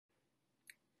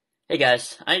Hey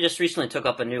guys, I just recently took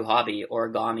up a new hobby,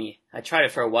 origami. I tried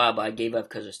it for a while, but I gave up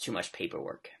because it was too much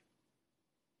paperwork.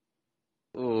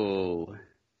 Ooh.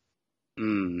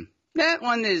 That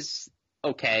one is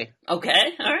okay.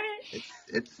 Okay, alright.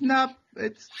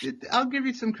 I'll give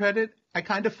you some credit. I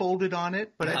kind of folded on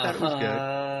it, but I thought it was good.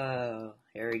 Oh,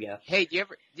 here we go. Hey, do you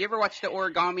ever watch the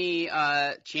origami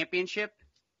championship?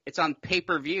 It's on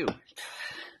pay-per-view.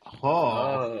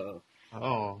 Oh.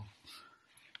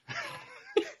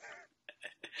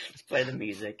 Let's play the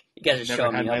music. You guys are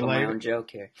showing me up on my own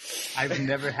joke here. I've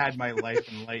never had my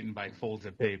life enlightened by folds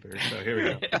of paper, so here we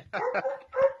go.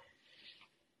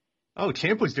 Oh,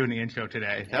 Champ was doing the intro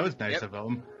today. That was nice of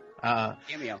him.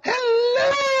 Cameo.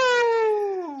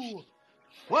 Hello!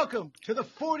 Welcome to the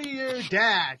 40-year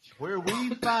dash, where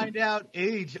we find out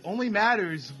age only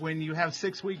matters when you have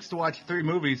 6 weeks to watch 3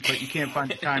 movies, but you can't find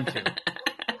the time to.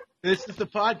 This is the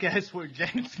podcast where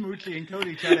Jenks, Mucci, and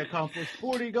Cody try to accomplish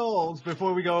 40 goals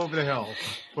before we go over the hill.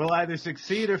 We'll either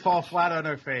succeed or fall flat on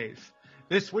our face.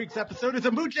 This week's episode is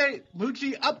a Mucci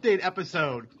update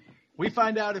episode. We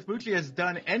find out if Mucci has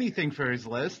done anything for his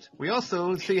list. We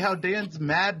also see how Dan's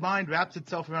mad mind wraps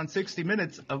itself around 60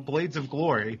 minutes of Blades of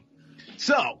Glory.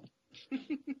 So,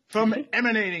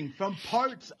 emanating from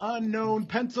parts unknown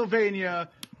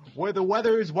Pennsylvania, where the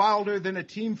weather is wilder than a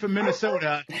team from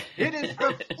Minnesota, it is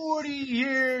the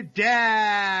 40-year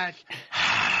dash.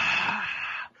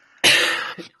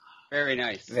 Very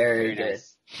nice. Very good.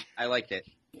 Nice. I liked it.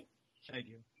 Thank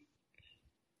you.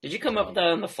 Did you come up with that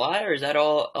on the fly, or is that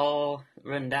all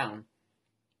written down?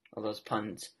 All those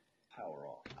puns. Power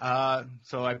off.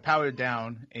 So I powered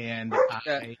down, and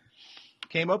I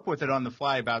came up with it on the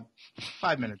fly about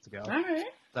 5 minutes ago. All right.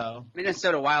 So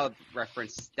Minnesota Wild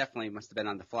reference definitely must have been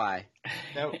on the fly.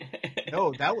 I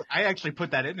actually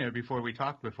put that in there before we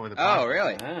talked before the podcast. Oh,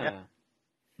 really? Ah.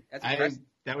 Yeah.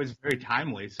 That was very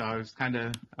timely, so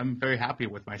I'm very happy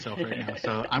with myself right now.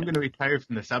 So I'm going to retire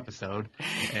from this episode.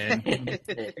 And you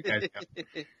guys go.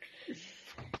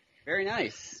 Very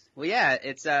nice. Well, yeah,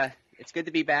 it's good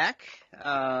to be back.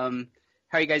 How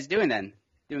are you guys doing then?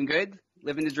 Doing good?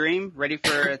 Living the dream? Ready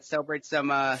to celebrate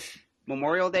some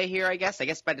Memorial Day here, I guess? I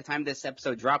guess by the time this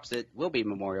episode drops, it will be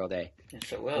Memorial Day.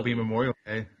 Yes, it will. It'll be Memorial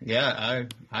Day. Yeah,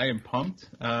 I am pumped.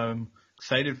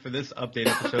 Excited for this update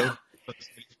episode.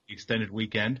 Extended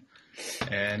weekend.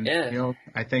 And,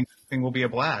 I think it will be a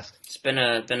blast. It's been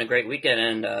a great weekend,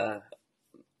 and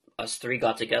us three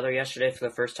got together yesterday for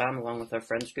the first time, along with our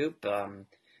friends group, for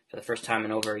the first time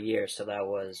in over a year. So that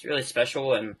was really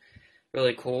special and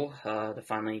really cool to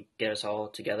finally get us all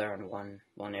together in one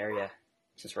area.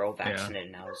 Since we're all vaccinated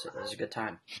now, it was a good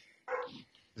time.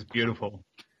 It's beautiful.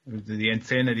 The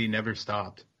insanity never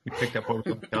stopped. We picked up what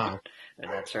we left off.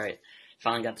 That's right.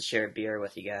 Finally got to share a beer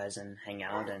with you guys and hang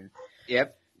out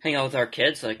Hang out with our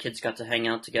kids. The kids got to hang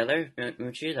out together.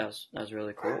 Mucci, that was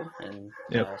really cool, and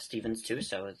Stevens too.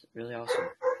 So it was really awesome.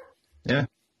 Yeah,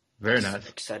 very nice.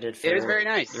 Excited for it was very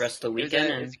nice. The rest of the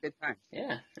weekend. It was a good time.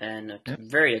 Yeah, and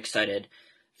very excited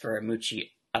for a Mucci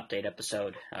update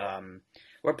episode.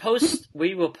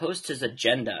 We will post his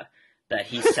agenda that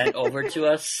he sent over to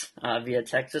us via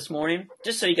text this morning,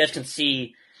 just so you guys can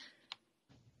see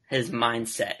his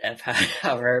mindset of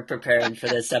how we're preparing for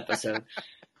this episode.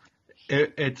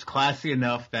 It's classy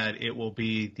enough that it will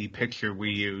be the picture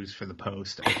we use for the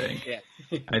post, I think. Yeah.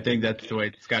 I think that's the way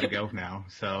it's got to go now.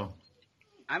 So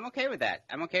I'm okay with that.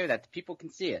 The people can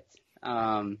see it.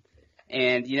 And,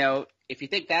 if you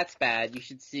think that's bad, you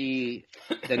should see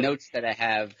the notes that I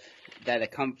have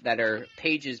that are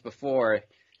pages before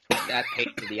that page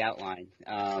of the outline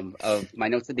of my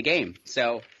notes of the game.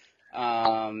 So,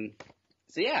 I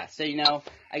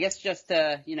guess just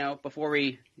before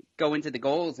we go into the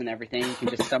goals and everything, we can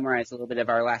just summarize a little bit of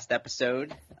our last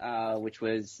episode, which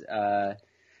was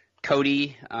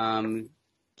Cody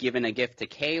giving a gift to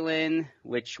Kaylin,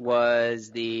 which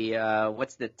was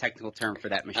what's the technical term for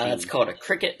that machine? It's called a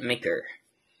cricket maker.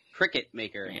 Cricket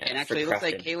maker. Yeah, and actually, it looks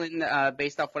like Kaylin,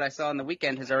 based off what I saw on the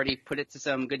weekend, has already put it to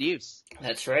some good use.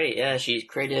 That's right. Yeah, she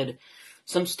created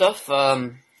some stuff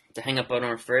to hang up on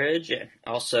our fridge. And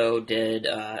also did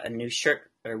a new shirt,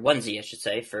 or onesie, I should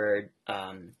say, for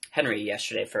Henry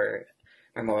yesterday for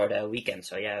Memorial Day weekend.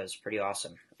 So yeah, it was pretty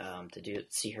awesome to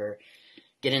see her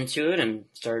get into it and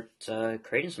start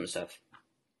creating some stuff.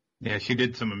 Yeah, she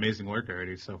did some amazing work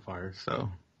already so far. So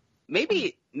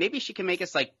maybe she can make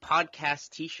us like podcast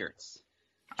T-shirts.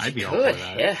 I'd be all for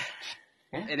that. Yeah.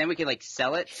 And then we can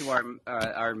sell it to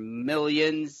our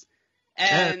millions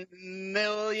and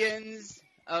millions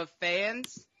of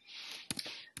fans.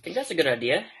 I think that's a good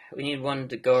idea. We need one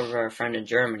to go over our friend in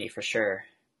Germany for sure.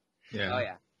 Yeah. Oh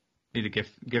yeah. Need a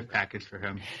gift package for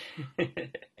him.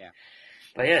 Yeah.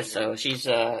 But yeah, so she's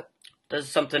does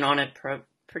something on it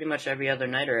pretty much every other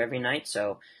night or every night.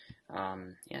 So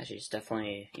yeah, she's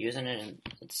definitely using it, and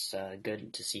it's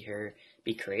good to see her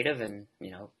be creative and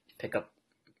pick up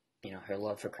her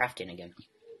love for crafting again.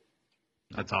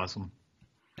 That's awesome.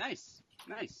 Nice.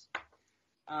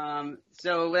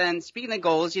 So then, speaking of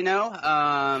goals,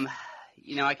 I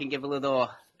can give a little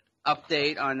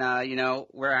update on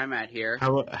where I'm at here.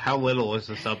 How little is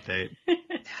this update?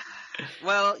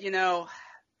 Well,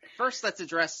 first let's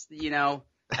address, I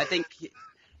think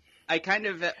I kind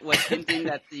of was hinting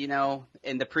that,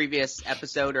 in the previous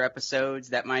episode or episodes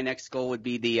that my next goal would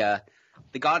be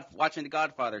watching the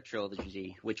Godfather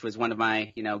trilogy, which was one of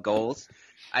my, goals.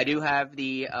 I do have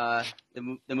the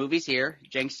movies here.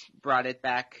 Jenks brought it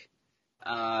back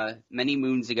many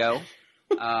moons ago.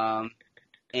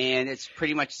 And it's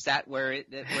pretty much sat where I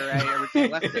originally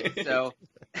left it. So,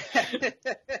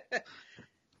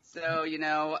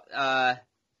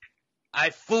 I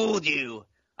fooled you.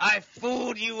 I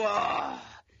fooled you all.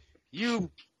 I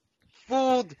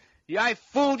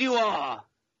fooled you all.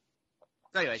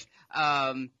 So anyways,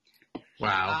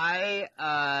 Wow.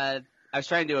 I was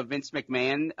trying to do a Vince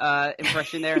McMahon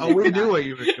impression there. Oh, we knew what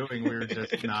you were doing. We were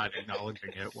just not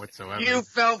acknowledging it whatsoever. You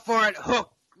fell for it,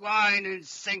 hook, line, and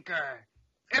sinker.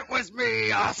 It was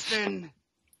me, Austin.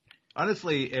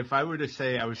 Honestly, if I were to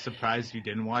say I was surprised you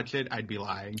didn't watch it, I'd be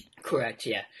lying. Correct,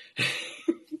 yeah.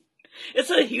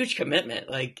 It's a huge commitment.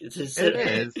 Like, it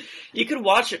is. You could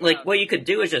watch it, like, what you could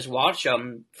do is just watch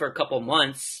them for a couple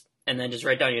months, and then just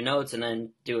write down your notes, and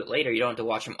then do it later. You don't have to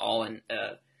watch them all in,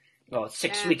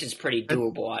 6 weeks is pretty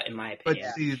doable, in my opinion.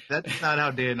 But see, that's not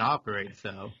how Dan operates,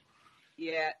 though.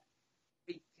 Yeah.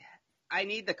 I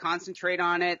need to concentrate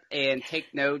on it and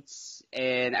take notes,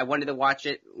 and I wanted to watch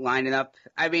it lining up.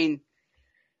 I mean,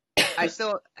 as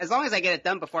long as I get it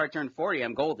done before I turn 40,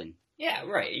 I'm golden. Yeah,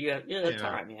 right. You have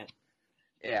time, yeah.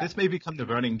 Yeah. This may become the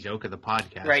running joke of the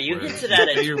podcast. Right, you hinted at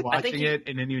it. You're watching it,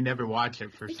 and then you never watch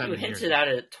it for 7 years. You hinted at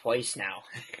it twice now.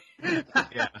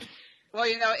 Yeah. Well,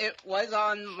 it was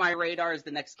on my radar as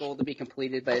the next goal to be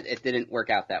completed, but it didn't work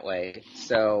out that way.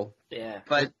 So, yeah.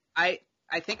 But I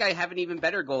think I have an even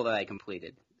better goal that I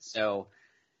completed. So,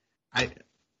 I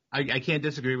can't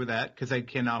disagree with that because I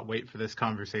cannot wait for this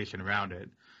conversation around it.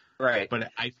 Right. But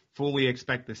I fully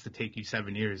expect this to take you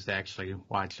 7 years to actually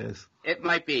watch this. It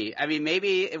might be. I mean,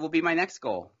 maybe it will be my next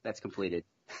goal that's completed.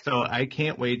 So I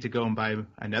can't wait to go and buy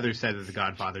another set of the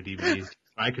Godfather DVDs.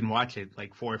 I can watch it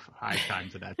like 4 or 5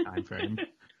 times at that time frame.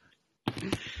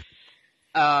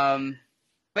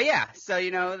 But yeah, so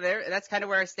that's kind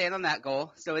of where I stand on that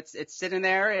goal. So it's sitting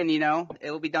there, and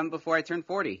it'll be done before I turn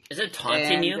 40. Is it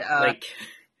taunting you? Like,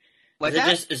 what's is it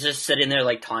that? is just sitting there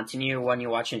like taunting you when you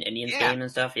watch an Indians game and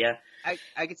stuff? Yeah.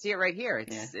 I can see it right here.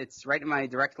 It's right in my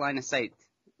direct line of sight,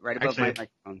 right above my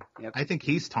microphone. Yep. I think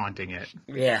he's taunting it.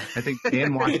 Yeah. I think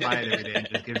Dan walks by it every day and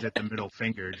just gives it the middle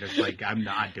finger, just like, I'm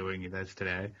not doing this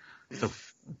today. So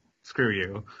screw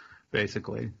you,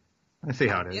 basically. I see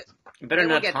how it is. You better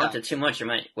not taunt it too much. You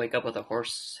might wake up with a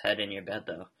horse head in your bed,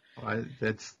 though. Well,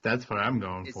 that's what I'm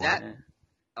going for.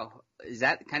 Is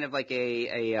that kind of like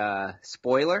a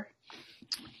spoiler?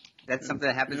 That's something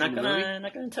that happens in the movie? I'm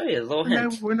not going to tell you. A little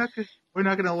hint. We're not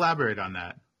going to elaborate on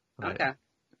that. But.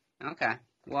 Okay.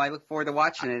 Well, I look forward to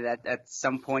watching it at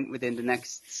some point within the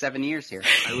next 7 years here.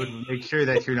 I would make sure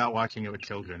that you're not watching it with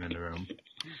children in the room.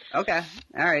 Okay.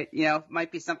 All right.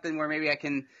 Might be something where maybe I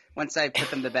can, once I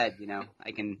put them to bed,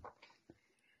 I can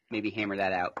maybe hammer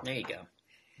that out. There you go.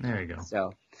 There you go.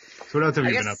 So what else have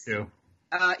you been up to?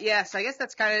 So I guess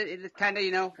that's kind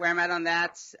of where I'm at on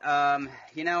that. I'm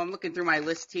looking through my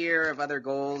list here of other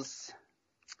goals.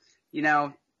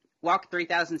 Walk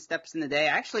 3,000 steps in a day.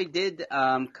 I actually did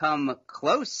come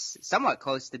somewhat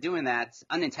close to doing that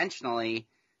unintentionally,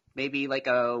 maybe like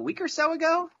a week or so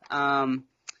ago.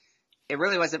 It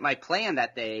really wasn't my plan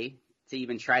that day to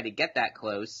even try to get that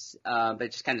close, but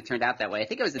it just kind of turned out that way. I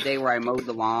think it was the day where I mowed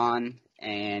the lawn,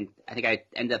 and I think I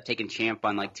ended up taking Champ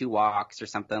on like 2 walks or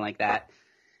something like that.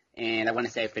 And I want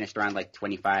to say I finished around like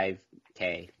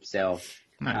 25K. So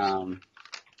nice.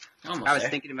 I was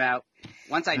thinking about,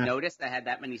 once I noticed I had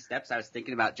that many steps, I was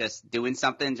thinking about just doing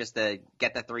something just to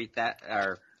get the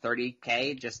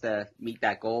 30K just to meet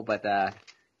that goal. But I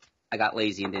got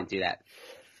lazy and didn't do that.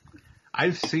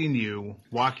 I've seen you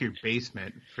walk your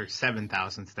basement for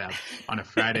 7,000 steps on a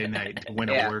Friday night to win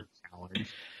a work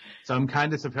challenge. So I'm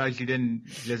kind of surprised you didn't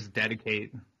just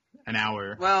dedicate an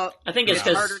hour. Well, I think it's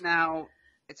harder now.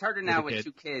 It's harder now with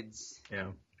 2 kids.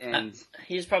 Yeah. And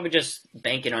he's probably just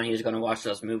banking on he was going to watch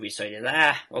those movies, so he did,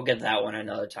 we'll get that one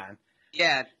another time.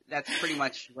 Yeah, that's pretty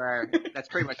much where. That's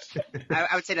pretty much.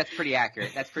 I would say that's pretty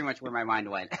accurate. That's pretty much where my mind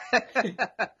went.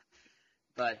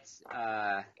 But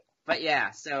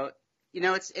yeah. So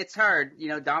it's hard.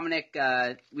 Dominic.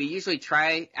 We usually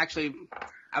try. Actually,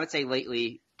 I would say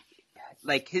lately,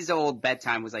 like his old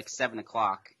bedtime was like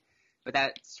 7:00, but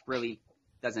that's really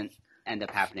doesn't end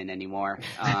up happening anymore.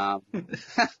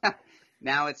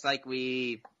 Now it's like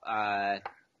we'll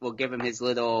give him his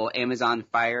little Amazon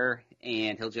Fire,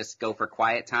 and he'll just go for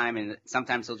quiet time, and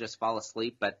sometimes he'll just fall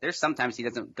asleep, but there's sometimes he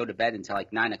doesn't go to bed until like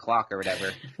 9:00 or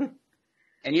whatever.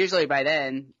 And usually by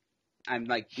then, I'm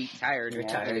like deep tired. You're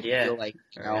and tired, I feel like,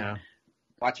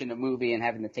 watching a movie and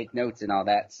having to take notes and all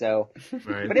that. So,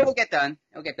 Right. but it will get done.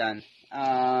 It'll get done.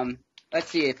 Let's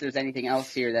see if there's anything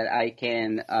else here that I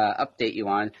can update you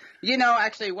on.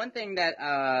 Actually, one thing that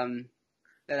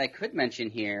that I could mention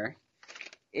here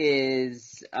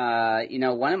is,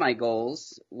 one of my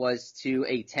goals was to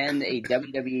attend a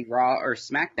WWE Raw or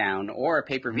SmackDown or a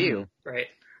pay-per-view. Right.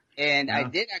 And I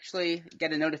did actually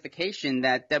get a notification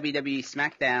that WWE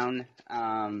SmackDown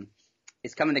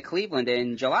is coming to Cleveland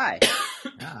in July.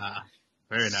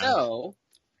 Very nice. So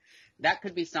that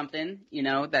could be something,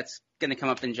 that's going to come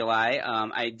up in July.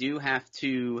 I do have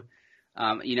to,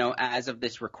 as of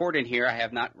this recording here, I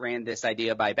have not ran this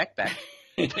idea by Beck.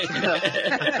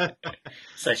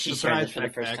 So she's heard this for the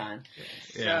first time.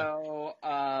 Yeah. So,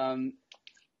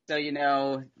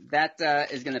 that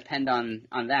is going to depend on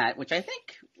that, which I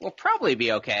think will probably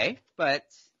be okay. But,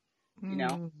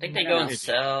 I think they go and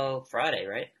sell Friday,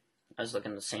 right? I was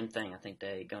looking at the same thing. I think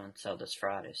they go and sell this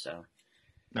Friday, so.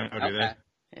 Do they?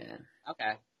 Yeah.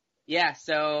 Okay. Yeah,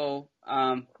 so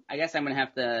I guess I'm going to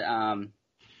have to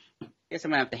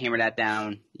hammer that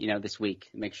down, this week,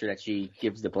 make sure that she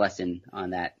gives the blessing on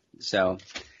that. So,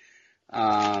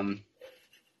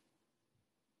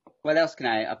 what else can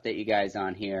I update you guys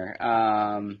on here?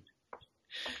 One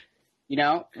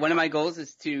of my goals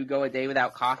is to go a day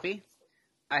without coffee.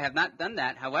 I have not done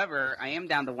that. However, I am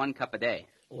down to 1 cup a day.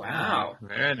 Wow.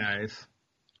 Very nice.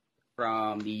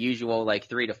 From the usual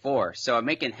 3 to 4. So I'm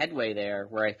making headway there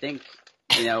where I think,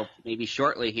 maybe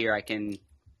shortly here I can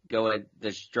go and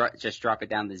just drop it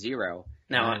down to 0.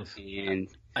 Now, and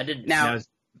I did. Now is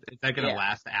that going to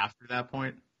last after that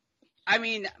point? I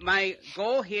mean, my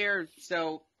goal here,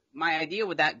 so my idea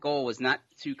with that goal was not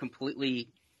to completely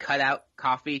cut out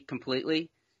coffee completely.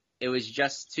 It was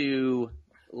just to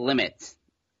limit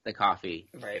the coffee.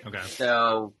 Right. Okay.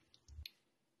 So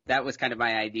that was kind of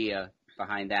my idea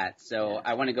behind that. So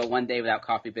I want to go 1 day without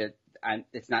coffee, but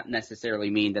it's not necessarily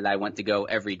mean that I want to go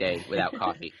every day without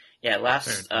coffee. Yeah,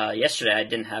 yesterday I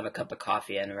didn't have a cup of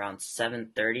coffee, and around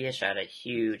 7:30ish I had a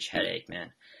huge headache,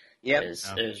 man. Yep.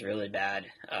 It was really bad.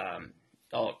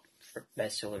 For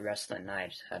basically the rest of the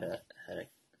night,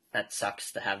 that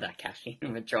sucks to have that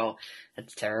caffeine withdrawal.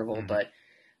 That's terrible. Mm-hmm. But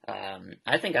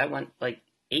I think I went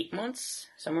 8 months,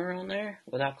 somewhere around there,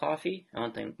 without coffee. I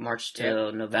went think March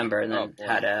to November, and then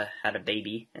had a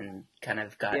baby, and kind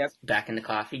of got back in the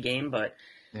coffee game. But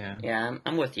yeah,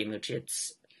 I'm with you, Mucci.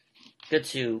 It's good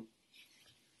to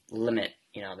limit,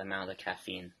 the amount of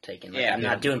caffeine taken. I'm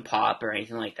not doing pop or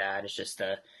anything like that. It's just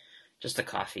a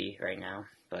coffee right now.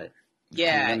 But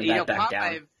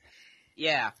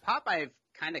pop I've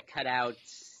kind of cut out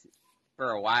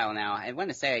for a while now. I want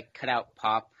to say I cut out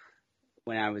pop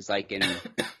when I was in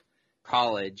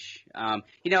college. I'll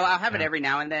have it every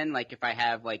now and then, if I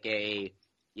have a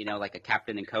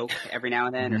Captain and Coke every now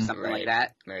and then or something like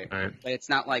that. Right. But it's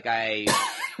not like I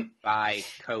buy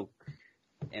Coke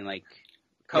and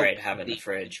Coke. Right, have it in the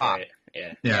fridge, pop. right?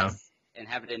 Yeah. Yes, and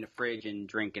have it in the fridge and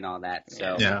drink and all that.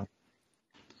 So Yeah.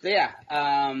 So yeah.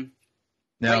 Now,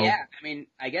 but yeah, I mean,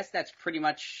 I guess that's pretty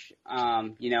much,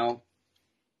 we'll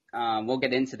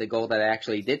get into the goal that I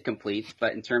actually did complete,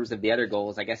 but in terms of the other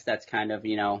goals, I guess that's kind of,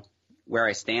 where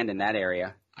I stand in that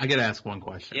area. I got to ask one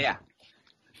question. Yeah.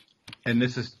 And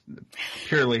this is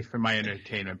purely for my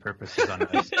entertainment purposes on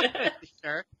this.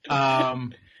 Sure.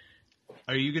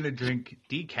 Are you going to drink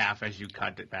decaf as you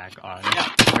cut it back on No,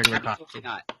 regular absolutely coffee?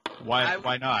 not.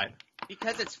 Why not?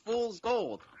 Because it's fool's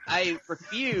gold. I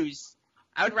refuse.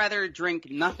 I would rather drink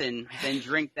nothing than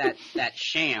drink that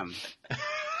sham.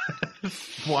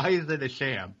 Why is it a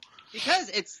sham? Because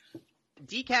it's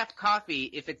decaf coffee.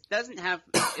 If it's decaf,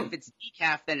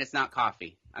 then it's not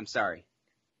coffee. I'm sorry.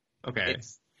 Okay.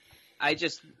 I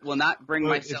just will not bring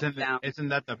myself down. Isn't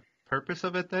that the purpose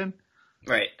of it then?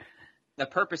 Right. The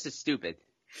purpose is stupid.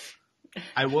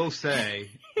 I will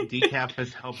say decaf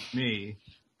has helped me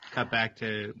cut back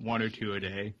to 1 or 2 a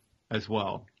day as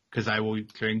well, because I will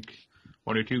drink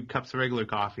 1 or 2 cups of regular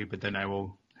coffee, but then I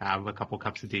will have a couple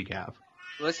cups of decaf.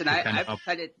 Listen, I've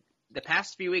cut it the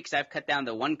past few weeks I've cut down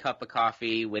to 1 cup of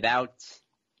coffee without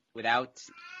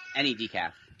any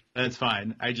decaf. That's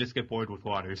fine. I just get bored with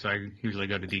water, so I usually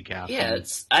go to decaf. Yeah,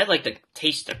 I like the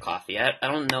taste of coffee. I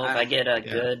don't know if I get a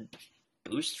good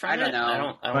boost from it. I don't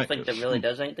know. I don't think that really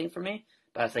does anything for me,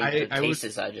 but I think the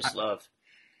taste I just love.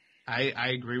 I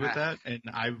agree with that, and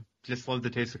I just love the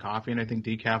taste of coffee, and I think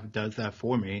decaf does that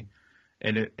for me.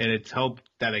 And it's helped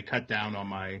that I cut down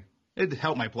on it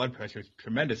helped my blood pressure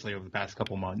tremendously over the past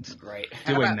couple months. Right.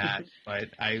 Doing that, but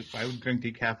I would drink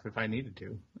decaf if I needed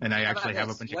to, and I actually have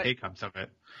a bunch of K-cups of it.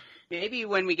 Maybe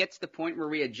when we get to the point where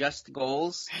we adjust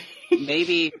goals,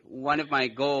 maybe one of my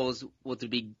goals will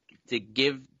be to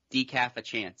give decaf a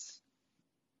chance.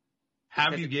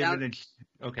 Have you given it?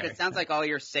 Okay. It sounds like all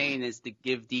you're saying is to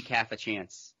give decaf a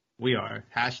chance. We are.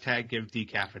 # give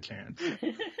decaf a chance.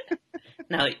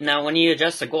 Now, when you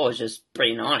adjust the goal, it's just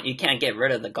pretty on. You can't get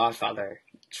rid of the Godfather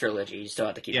trilogy. You still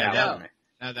have to keep that one on there.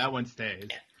 No, that one stays.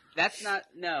 Yeah. That's not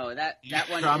that you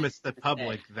one. Promise the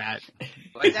public that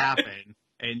it happened,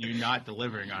 and you're not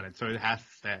delivering on it, so it has to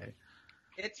stay.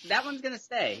 That one's gonna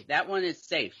stay. That one is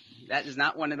safe. That is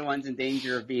not one of the ones in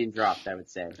danger of being dropped, I would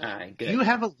say. All right, good. Do you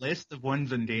have a list of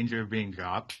ones in danger of being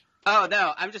dropped? Oh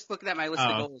no, I'm just looking at my list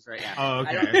of goals right now. Oh,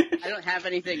 okay. I don't have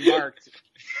anything marked.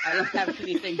 I don't have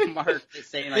anything marked that's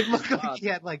saying like. It looked like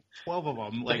you had like 12 of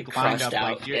them like lined up.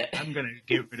 Out, like I'm gonna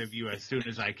get rid of you as soon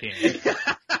as I can.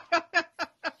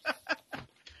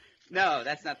 No,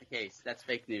 that's not the case. That's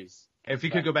fake news. If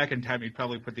you could go back in time, you'd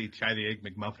probably put the Try the Egg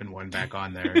McMuffin one back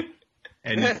on there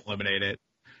and eliminate it.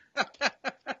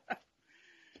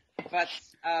 But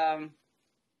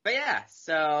yeah,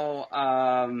 so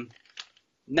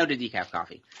no to decaf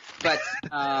coffee. But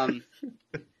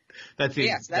that's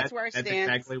where I stand. That's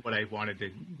exactly what I wanted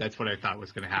to. That's what I thought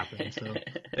was going to happen. So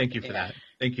thank you for that.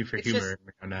 Thank you for humoring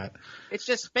me on that. It's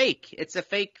just fake. It's a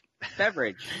fake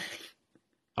beverage.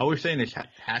 All we're saying is #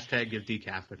 give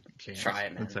decaf a chance. Try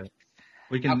it, man. That's it.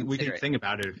 We can sing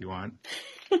about it if you want.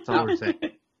 That's all we're saying.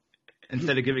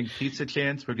 Instead of giving pizza a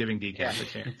chance, we're giving decaf a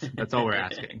chance. That's all we're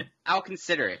asking. I'll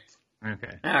consider it.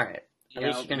 Okay. All right. At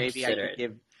least you can maybe consider I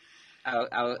could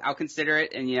I'll consider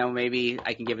it, and maybe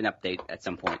I can give an update at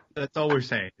some point. That's all we're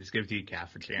saying is give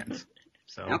decaf a chance.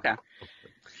 So okay.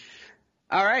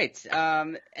 All right.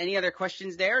 Any other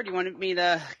questions there? Or do you want me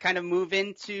to kind of move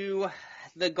into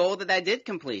the goal that I did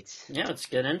complete? Yeah, let's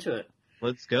get into it.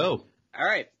 Let's go. All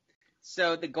right.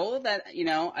 So the goal that,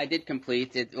 I did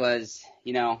complete, it was,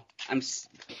 the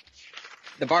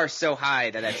bar is so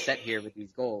high that I've set here with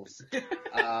these goals.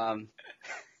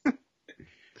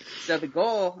 So the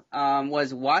goal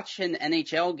was watch an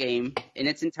NHL game in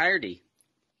its entirety.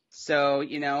 So,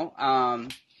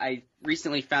 I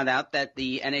recently found out that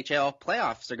the NHL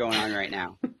playoffs are going on right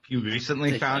now. You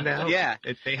recently found out? Yeah.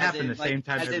 They happen the same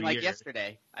time every year.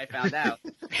 Yesterday, I found out.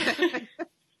 I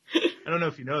don't know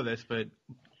if you know this, but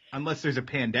unless there's a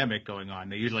pandemic going on,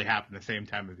 they usually happen the same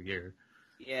time of the year.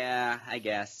 Yeah, I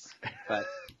guess. But,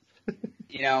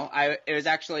 it was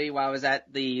actually while I was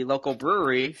at the local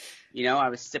brewery, I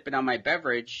was sipping on my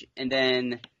beverage, and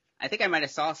then I think I might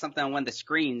have saw something on one of the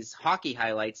screens, hockey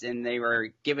highlights, and they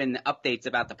were giving updates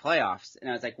about the playoffs. And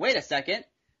I was like, wait a second,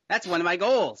 that's one of my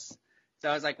goals. So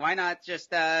I was like, why not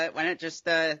just take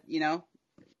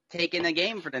in a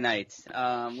game for the night,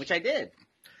 which I did.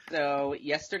 So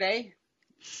yesterday,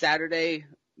 Saturday,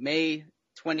 May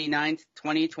 29th,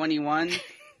 2021,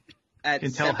 at you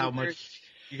can tell how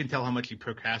much he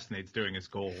procrastinates doing his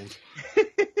goals.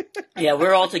 Yeah,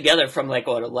 we're all together from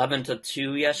 11 to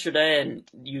 2 yesterday, and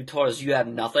you told us you have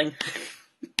nothing.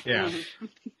 Yeah.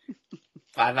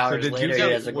 5 hours later, he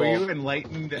has a goal. Were you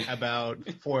enlightened about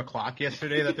 4 o'clock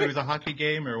yesterday that there was a hockey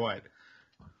game, or what?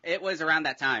 It was around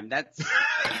that time. That's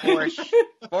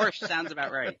 4-ish sounds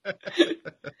about right.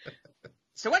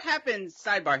 So what happens,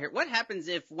 sidebar here, what happens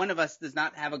if one of us does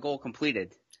not have a goal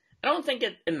completed? I don't think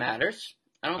it matters.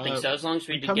 I don't think so, as long as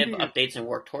we give updates and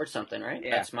work towards something, right?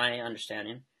 Yeah. That's my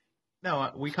understanding.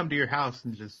 No, we come to your house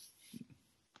and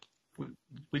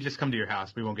we just come to your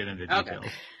house. We won't get into details.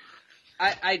 Okay.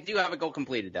 I do have a goal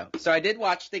completed, though. So I did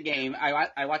watch the game.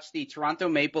 I watched the Toronto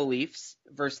Maple Leafs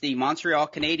versus the Montreal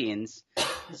Canadiens.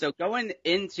 So going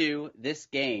into this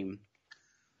game,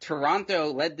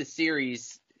 Toronto led the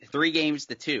series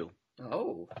 3-2.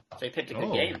 Oh, they picked a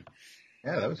good game.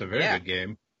 Yeah, that was a very good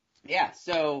game. Yeah,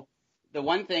 so the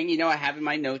one thing, I have in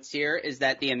my notes here is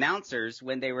that the announcers,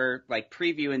 when they were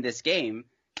previewing this game,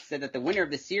 said that the winner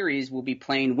of the series will be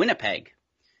playing Winnipeg.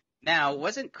 Now,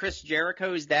 wasn't Chris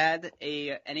Jericho's dad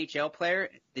a NHL player?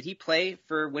 Did he play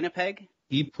for Winnipeg?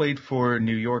 He played for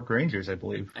New York Rangers, I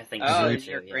believe. I think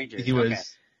New York Rangers. He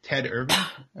was Ted Irving,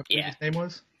 I believe his name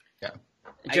was. Yeah.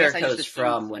 Jericho's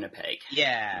from Winnipeg.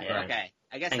 Yeah. Okay.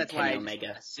 I guess And that's Kenny why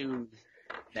Omega. I assumed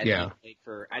that he played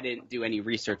for. I didn't do any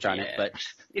research on it, but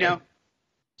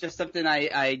just something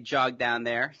I jogged down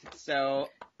there. So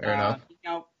Fair enough.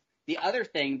 The other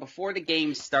thing before the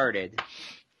game started,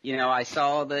 I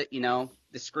saw the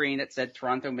screen that said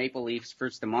Toronto Maple Leafs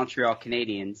versus the Montreal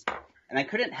Canadiens, and I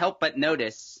couldn't help but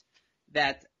notice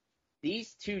that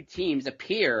these two teams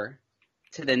appear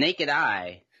to the naked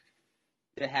eye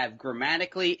to have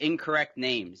grammatically incorrect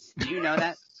names. Do you know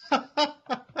that?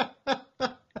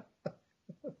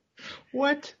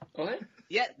 What?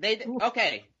 Yeah,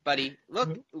 okay, buddy.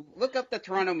 Look up the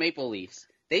Toronto Maple Leafs.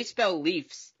 They spell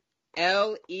Leafs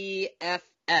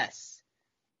Leafs.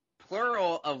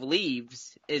 Plural of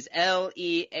leaves is Leaves.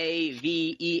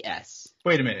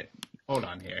 Wait a minute. Hold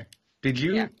on here. Did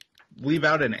you leave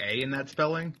out an A in that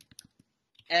spelling?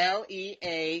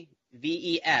 Leaves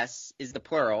is the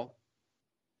plural.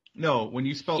 No, when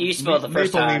you spelled the first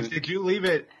Maple time. Leafs, did you leave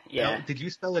it? Yeah. Did you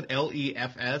spell it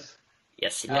Lefs?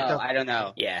 Yes, he did. Oh, I don't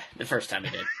know. Yeah, the first time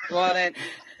he did. Well, then,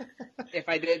 if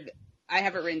I did, I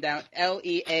have it written down.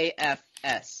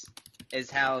 Leafs is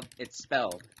how it's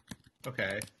spelled.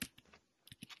 Okay.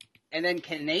 And then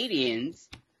Canadians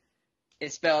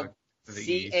is spelled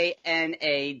Canadiens.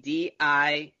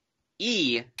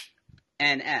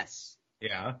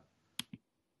 Yeah.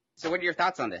 So what are your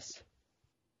thoughts on this?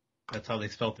 That's how they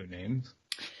spell their names.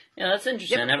 Yeah, that's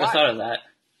interesting. Yeah, I never thought of that.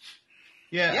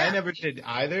 Yeah, Yeah. I never did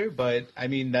either, but I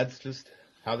mean, that's just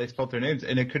how they spell their names.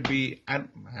 And it could be, I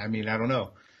don't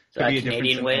know. Is that a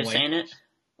Canadian way of saying it?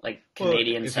 Like,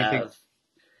 Canadians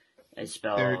they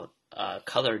spell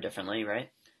color differently, right?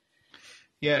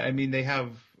 Yeah, I mean, they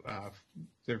have,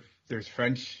 there's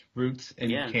French roots in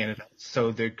Canada,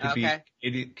 so there could be,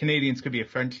 Canadians could be a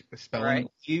French spelling. Right.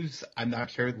 Leaves, I'm not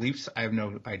sure. Leafs, I have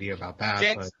no idea about that.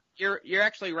 Jenks, but... you're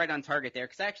actually right on target there,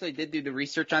 because I actually did do the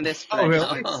research on this. But Oh,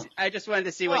 really? I just wanted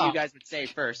to see what you guys would say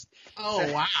first.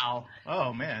 Oh, wow.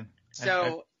 Oh, man.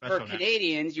 So for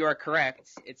Canadians, you are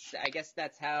correct. I guess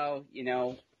that's how,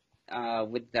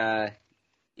 with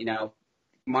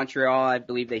Montreal, I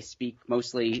believe they speak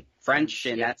mostly French,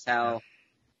 and that's how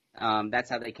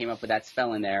they came up with that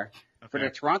spelling there. Okay. For the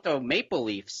Toronto Maple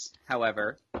Leafs,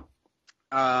 however,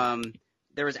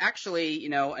 there was actually,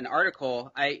 an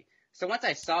article. So once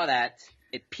I saw that,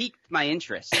 it piqued my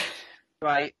interest. So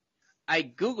I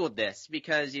Googled this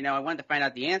because, I wanted to find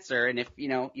out the answer. And if,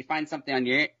 you find something on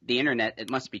the internet, it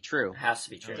must be true. It has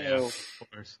to be true. So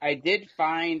I did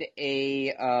find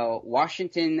a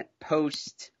Washington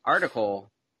Post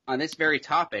article on this very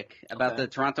topic about the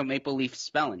Toronto Maple Leafs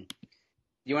spelling.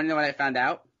 Do you want to know what I found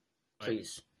out?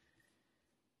 Please.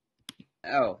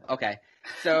 Oh, okay.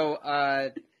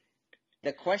 So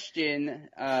the question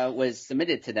was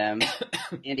submitted to them,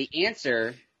 and the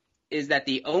answer is that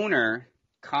the owner,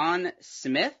 Con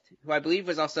Smith, who I believe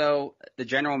was also the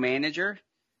general manager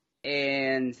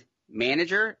and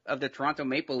manager of the Toronto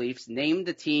Maple Leafs, named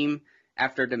the team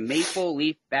after the maple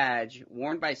leaf badge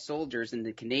worn by soldiers in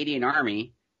the Canadian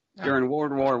Army during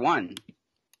World War I.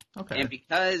 Okay. And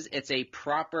because it's a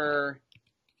proper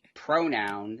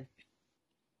pronoun,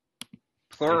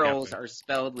 plurals are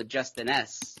spelled with just an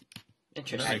S.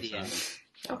 Interesting.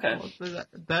 Okay. Well,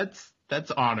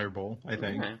 that's honorable, I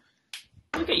think. Okay.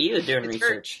 Look at you doing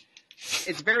research.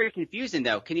 It's very confusing,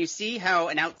 though. Can you see how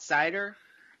an outsider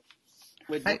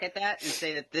would look at that and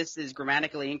say that this is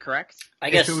grammatically incorrect? I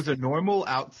guess if it was a normal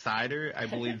outsider, I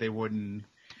believe they wouldn't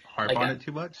harp on it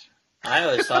too much. I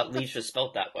always thought leaves was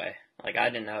spelled that way. Like,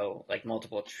 I didn't know,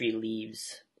 multiple tree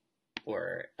leaves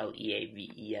were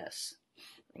Leaves.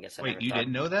 I guess I Wait, you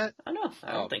didn't know that? I don't know.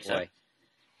 I don't think so.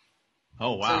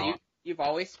 Oh, wow. So you've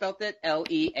always spelled it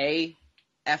Leafs?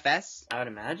 I would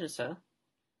imagine so.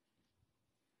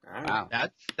 Wow.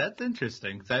 That's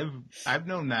interesting, because I've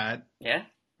known that. Yeah?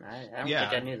 I don't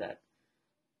think I knew that.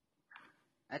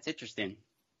 That's interesting.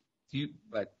 Do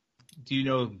you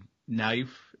know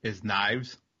knife is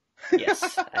knives?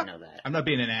 Yes, I know that. I'm not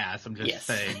being an ass. I'm just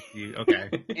saying. Okay.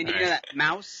 And do you know that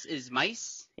mouse is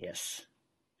mice? Yes.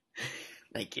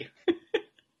 Thank you.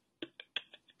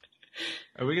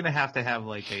 Are we going to have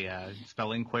a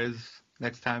spelling quiz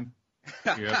next time?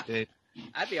 Your update?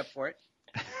 I'd be up for it.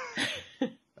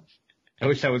 I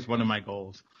wish that was one of my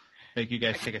goals. Make you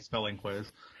guys take a spelling quiz.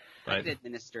 I could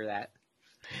administer that.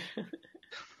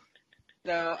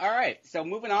 So, all right. So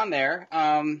moving on there,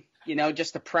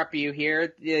 just to prep you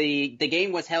here, the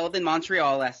game was held in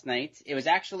Montreal last night. It was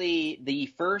actually the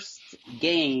first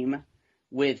game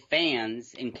with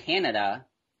fans in Canada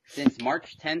since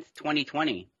March 10th,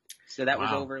 2020. So that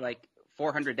was over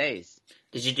 400 days.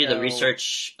 Did you do the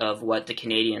research of what the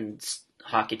Canadians'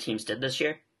 hockey teams did this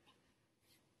year?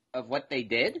 Of what they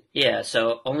did? Yeah,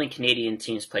 so only Canadian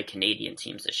teams play Canadian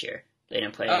teams this year. They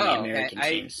didn't play any American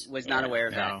teams. I was not aware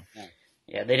of that. No.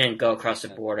 Yeah, they didn't go across the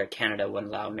border. Canada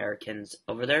wouldn't allow Americans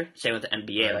over there. Same with the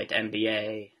NBA. Right. Like the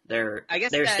NBA,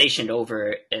 they're stationed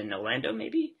over in Orlando,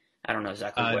 maybe? I don't know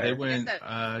exactly where. They went.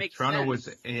 Toronto was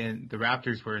in. The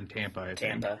Raptors were in Tampa. I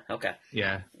think. Okay.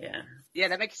 Yeah. Yeah,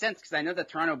 that makes sense because I know the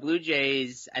Toronto Blue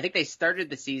Jays. I think they started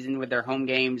the season with their home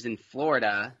games in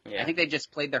Florida. Yeah. I think they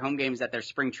just played their home games at their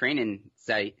spring training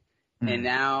site, and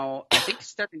now I think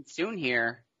starting soon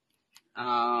here,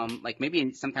 like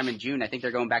maybe sometime in June. I think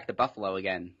they're going back to Buffalo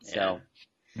again. Yeah. So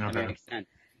that makes sense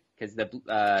because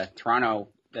the Toronto,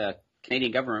 the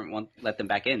Canadian government won't let them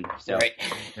back in. So right.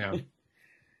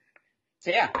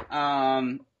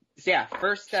 Yeah.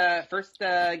 First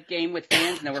game with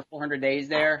fans, and over 400 days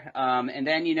there. And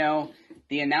then,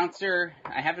 the announcer,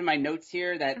 I have in my notes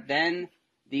here that then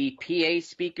the PA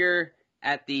speaker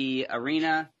at the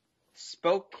arena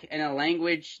spoke in a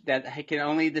language that I can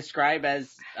only describe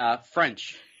as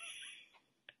French.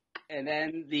 And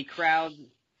then the crowd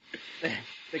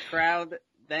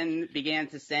then began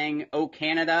to sing, "Oh,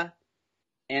 Canada."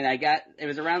 And it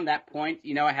was around that point,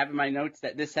 I have in my notes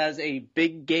that this has a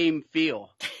big game feel.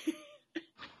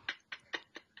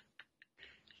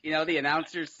 The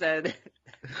announcers were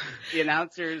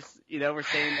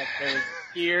saying that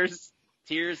there's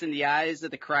tears in the eyes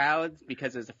of the crowd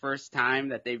because it's the first time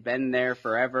that they've been there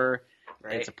forever.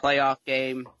 Right. It's a playoff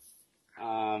game.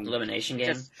 Elimination game.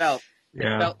 It felt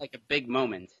like a big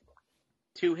moment.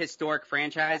 Two historic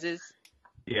franchises.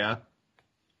 Yeah.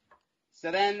 So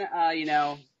then,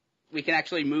 we can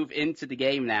actually move into the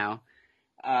game now.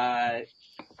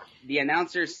 The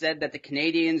announcer said that the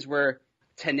Canadians were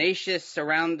tenacious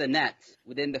around the net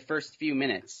within the first few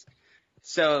minutes.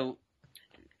 So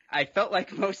I felt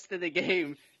like most of the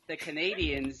game, the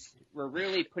Canadians were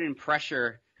really putting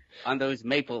pressure on those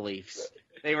Maple Leafs.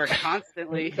 They were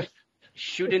constantly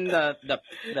shooting the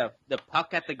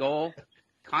puck at the goal.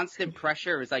 Constant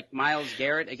pressure. It was like Myles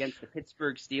Garrett against the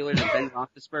Pittsburgh Steelers and Ben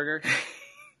Roethlisberger.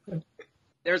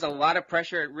 There was a lot of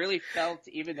pressure. It really felt,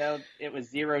 even though it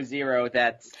was 0-0,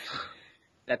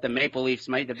 that the Maple Leafs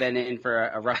might have been in for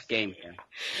a rough game here.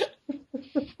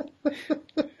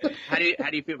 How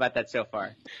do you feel about that so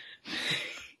far?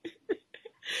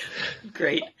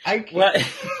 Great. What?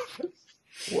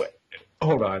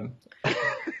 Hold on.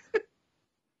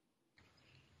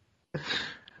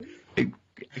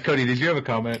 Cody, did you have a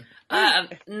comment?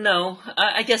 No.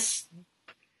 I guess.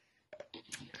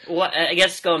 Well, I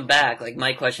guess going back, like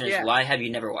my question is, why have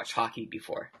you never watched hockey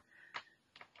before?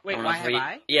 Wait, why have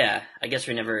I? Yeah, I guess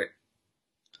we never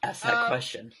asked that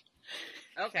question.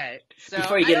 Okay, so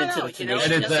before you get into the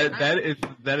tenacious,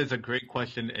 that is a great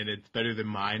question, and it's better than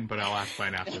mine, but I'll ask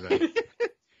mine after that.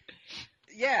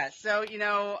 Yeah, so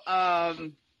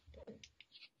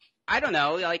I don't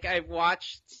know. Like I've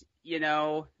watched,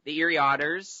 the Erie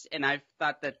Otters, and I've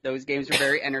thought that those games were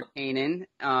very entertaining.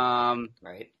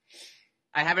 Right.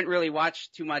 I haven't really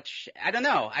watched too much. I don't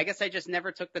know. I guess I just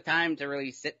never took the time to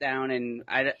really sit down, and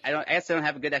I guess I don't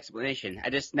have a good explanation. I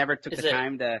just never took the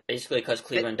time to. Basically, because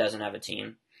Cleveland doesn't have a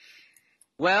team.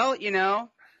 Well,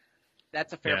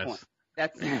 that's a fair point.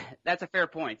 That's a fair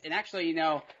point. And actually,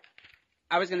 I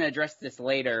was going to address this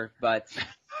later, but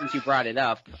since you brought it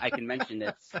up, I can mention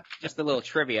this. Just a little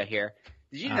trivia here.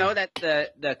 Did you know that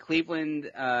the Cleveland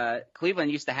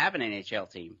used to have an NHL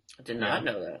team? I did not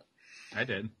know that. I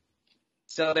did.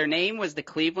 So their name was the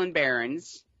Cleveland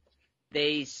Barons.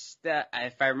 If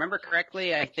I remember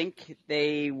correctly, I think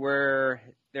their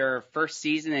first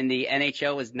season in the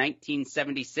NHL was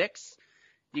 1976.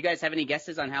 Do you guys have any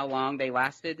guesses on how long they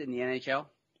lasted in the NHL?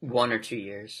 1 or 2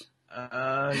 years.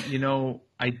 I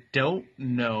don't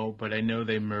know, but I know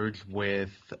they merged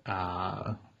with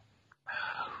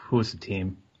who was the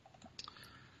team?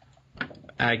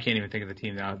 I can't even think of the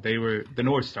team now. They were the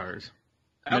North Stars.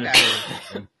 Okay.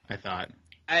 I thought.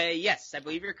 Yes, I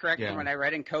believe you're correct from what I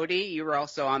read. And Cody, you were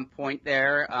also on point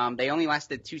there. They only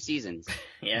lasted 2 seasons.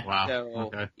 Yeah. Wow. So,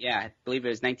 okay. Yeah, I believe it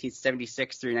was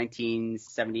 1976 through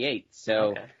 1978.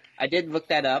 So I did look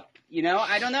that up.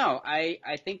 I don't know.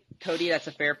 I think, Cody, that's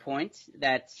a fair point,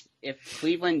 that if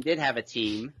Cleveland did have a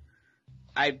team,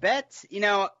 I bet,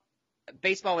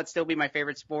 baseball would still be my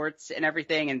favorite sports and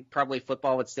everything, and probably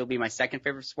football would still be my second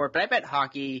favorite sport. But I bet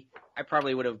hockey, I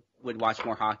probably would watch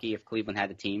more hockey if Cleveland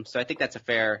had a team. So I think that's a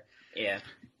fair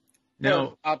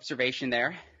observation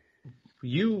there.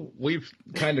 We've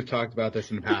kind of talked about this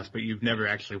in the past, but you've never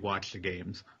actually watched the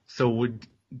games. So would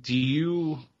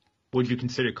you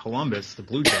consider Columbus, the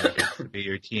Blue Jackets, to be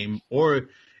your team, or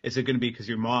is it going to be because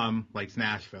your mom likes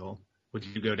Nashville would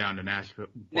you go down to Nashville,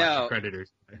 watch No. the Predators,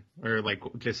 or like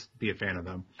just be a fan of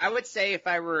them? I would say if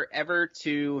I were ever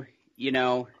to,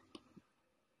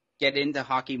 get into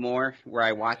hockey more, where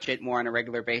I watch it more on a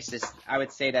regular basis, I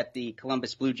would say that the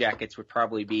Columbus Blue Jackets would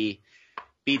probably be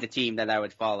the team that I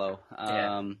would follow.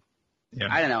 Yeah.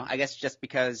 I don't know. I guess just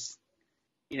because,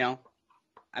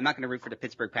 I'm not going to root for the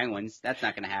Pittsburgh Penguins. That's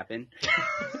not going to happen.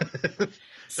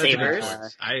 Sabres.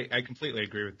 I completely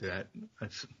agree with that.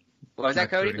 What was that,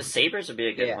 Cody? The Sabres would be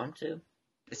a good one, too.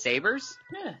 The Sabres?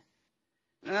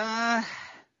 Yeah.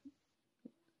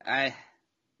 There's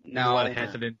a lot of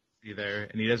hesitancy there,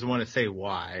 and he doesn't want to say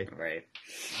why. Right.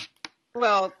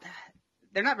 Well,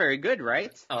 they're not very good,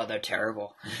 right? Oh, they're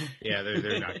terrible. Yeah,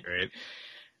 they're not great.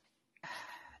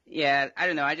 Yeah, I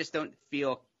don't know. I just don't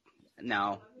feel –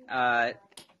 no.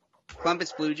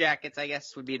 Columbus Blue Jackets, I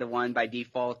guess, would be the one by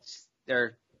default.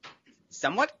 They're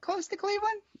somewhat close to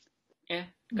Cleveland. Yeah,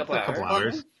 a couple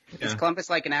hours. Yeah. Is Columbus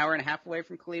like an hour and a half away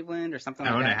from Cleveland or something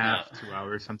like that? Hour and a half, 2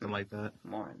 hours, something like that.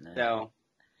 More than that. So,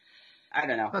 I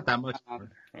don't know. Not that much.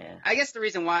 Yeah. I guess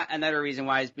another reason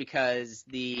why is because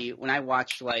when I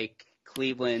watch like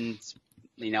Cleveland,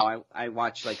 I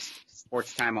watch like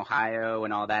Sports Time Ohio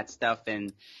and all that stuff,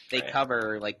 and they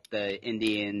cover like the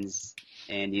Indians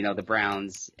and the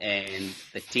Browns, and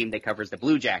the team they cover is the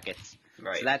Blue Jackets.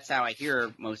 Right. So that's how I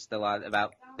hear a lot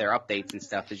about their updates and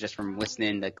stuff, is just from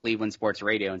listening to Cleveland sports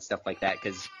radio and stuff like that.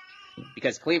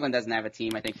 Because Cleveland doesn't have a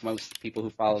team, I think most people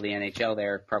who follow the NHL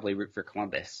there probably root for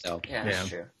Columbus. So Yeah, that's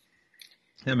true.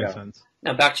 That makes sense.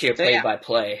 Now back to your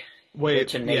play-by-play. Wait,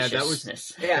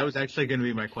 Tenaciousness. that was actually going to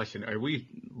be my question. Are we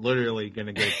literally going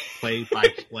to get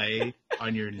play-by-play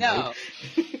on your notes?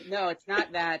 No, it's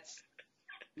not that.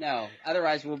 No,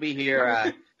 otherwise we'll be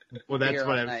here. Well, that's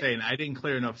what I'm night. saying. I didn't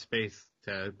clear enough space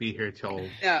to be here till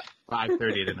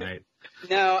 5:30 tonight.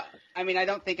 No, I mean, I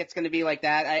don't think it's going to be like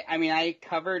that. I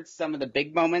covered some of the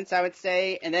big moments, I would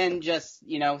say, and then just,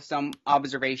 some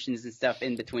observations and stuff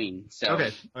in between. So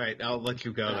Okay, all right, I'll let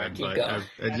you go then. Keep But going.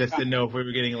 I just didn't know if we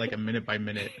were getting like a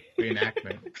minute-by-minute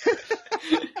reenactment.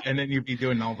 And then you'd be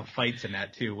doing all the fights in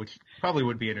that too, which probably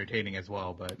would be entertaining as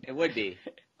well. But it would be.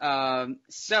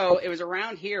 So it was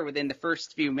around here within the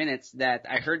first few minutes that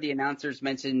I heard the announcers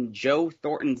mention Joe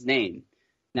Thornton's name.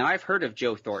 Now, I've heard of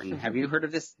Joe Thornton. Have you heard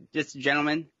of this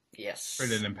gentleman? Yes.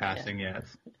 heard it in passing, yes.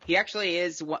 He actually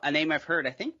is a name I've heard,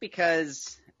 I think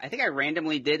because I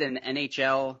randomly did an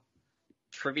NHL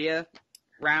trivia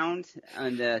round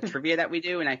on the trivia that we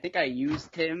do, and I think I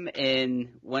used him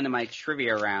in one of my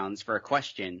trivia rounds for a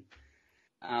question.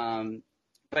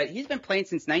 But he's been playing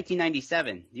since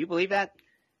 1997. Do you believe that?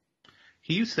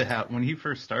 He used to have, when he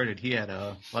first started, he had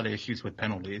a lot of issues with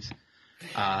penalties.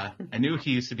 I knew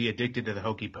he used to be addicted to the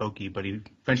hokey pokey, but he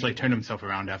eventually turned himself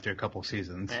around after a couple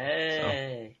seasons.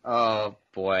 Hey. Oh,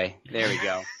 boy. There we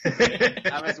go.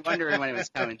 I was wondering when it was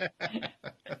coming.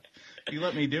 You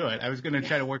let me do it. I was going to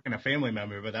try to work in a family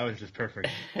member, but that was just perfect.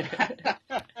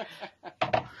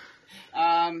 But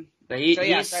I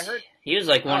heard he was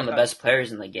like one of the best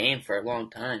players in the game for a long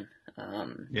time.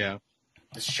 Yeah.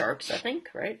 The Sharks, I think,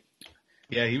 right?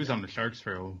 Yeah, he was on the Sharks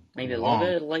for Maybe a little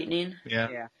bit of Lightning.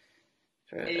 Yeah.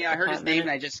 Yeah, I heard his name, and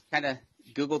I just kind of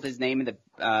Googled his name, and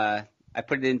I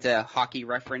put it into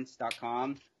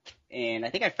hockeyreference.com, and I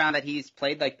think I found that he's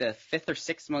played like the 5th or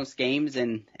 6th most games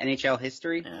in NHL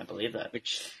history. Yeah, I believe that.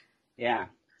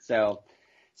 So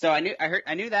I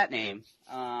knew that name.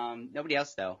 Nobody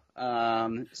else though.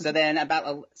 So then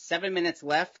about 7 minutes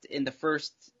left in the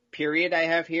first period I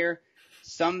have here,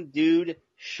 some dude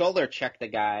shoulder checked the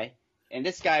guy, and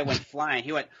this guy went flying.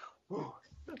 He went, whew.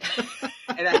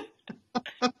 And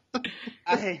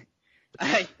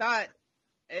I thought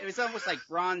it was almost like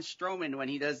Braun Strowman when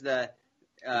he does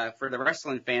for the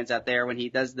wrestling fans out there, when he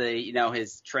does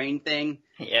his train thing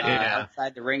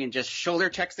outside the ring and just shoulder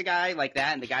checks the guy like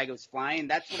that, and the guy goes flying.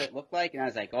 That's what it looked like, and I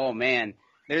was like, oh man,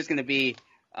 there's going to be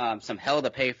some hell to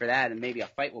pay for that, and maybe a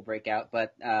fight will break out.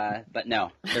 But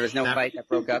no, there was no fight that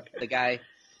broke up. The guy,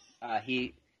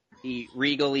 he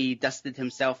regally dusted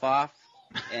himself off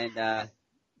and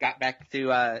got back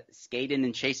to skating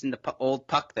and chasing the old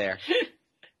puck there.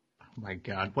 Oh my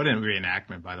God, what a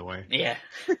reenactment, by the way. Yeah.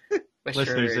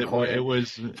 Listeners,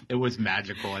 it was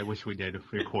magical. I wish we did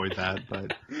record that,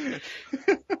 but.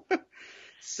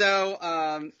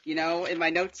 So, in my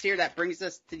notes here, that brings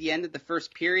us to the end of the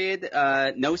first period.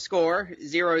 No score,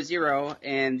 0-0,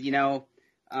 and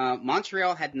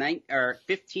Montreal had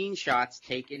 15 shots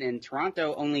taken, and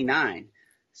Toronto only 9.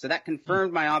 So that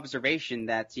confirmed my observation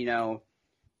that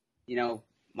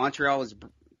Montreal was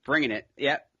bringing it.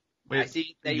 Yep. Wait, I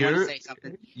see that you want to say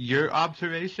something. Your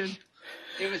observation?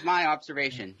 It was my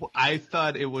observation. Well, I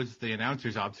thought it was the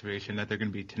announcer's observation that they're going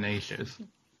to be tenacious.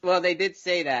 Well, they did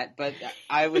say that, but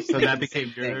I was So thinking that the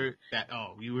became same thing.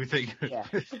 you were thinking, Yeah.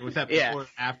 was that Yeah. before or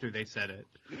after they said it?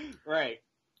 Right.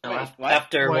 No, Wait, what?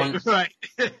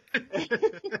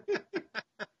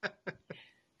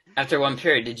 After one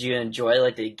period, did you enjoy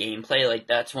like the gameplay? Like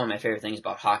that's one of my favorite things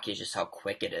about hockey is just how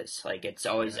quick it is. Like it's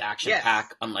always action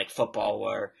packed, unlike football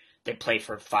where they play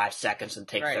for 5 seconds and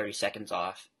take 30 seconds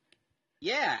off.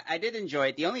 Yeah, I did enjoy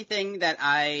it. The only thing that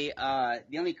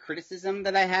the only criticism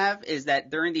that I have is that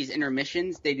during these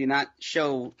intermissions, they do not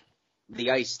show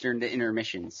the ice during the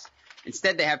intermissions.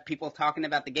 Instead, they have people talking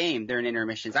about the game during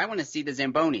intermissions. I want to see the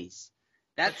Zambonis.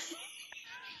 That's.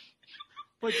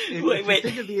 But if you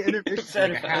think of the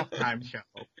intermission like a halftime show.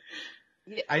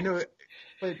 Yeah. I know,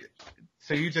 but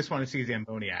so you just want to see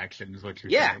Zamboni action is what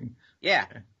you're saying? Yeah.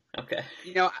 Okay.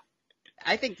 You know,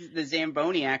 I think the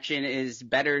Zamboni action is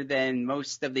better than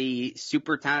most of the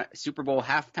Super Bowl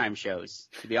halftime shows,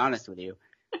 to be honest with you.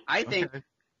 I think that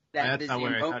that's not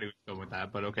where I thought he was going with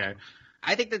that, but okay.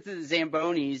 I think that the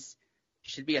Zambonis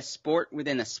should be a sport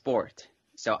within a sport.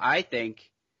 So I think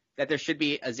that there should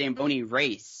be a Zamboni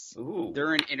race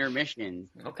during intermission.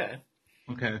 Okay.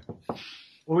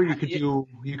 Or you could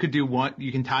do one.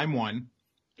 You can time one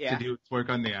to do its work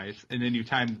on the ice, and then you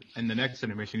time in the next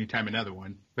intermission. You time another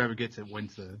one. Whoever gets it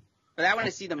wins the. But I want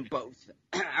to see them both.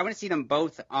 I want to see them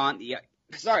both on the.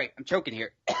 Sorry, I'm choking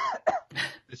here.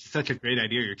 This is such a great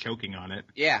idea. You're choking on it.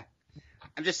 Yeah.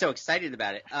 I'm just so excited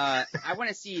about it. I want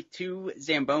to see two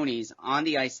Zambonis on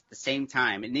the ice at the same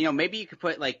time. And, maybe you could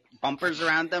put, like, bumpers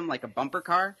around them, like a bumper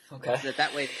car. Okay. So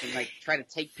that way they can, like, try to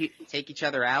take each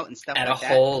other out and stuff at like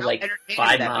that. At a whole, like,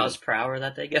 5 miles per hour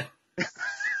that they go.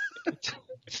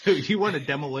 So you want a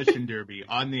demolition derby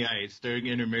on the ice during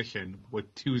intermission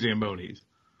with two Zambonis.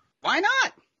 Why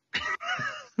not?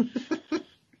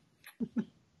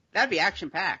 That'd be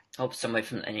action-packed. Hope somebody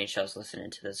from the NHL is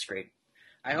listening to this great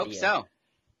I hope so.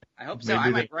 Maybe I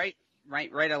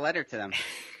might write a letter to them.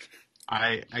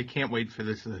 I can't wait for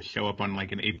this to show up on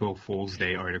like an April Fool's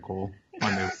Day article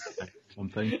on their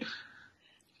something.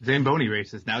 Zamboni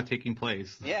race is now taking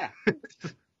place. Yeah.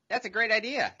 That's a great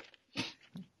idea.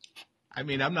 I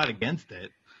mean, I'm not against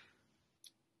it.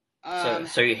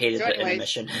 So you hated the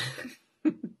intermission.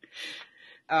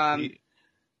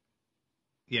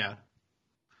 Yeah.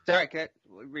 Sorry,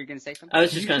 were you going to say something? I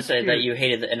was just going to say that you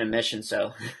hated the intermission,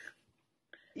 so.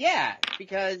 Yeah,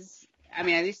 because, I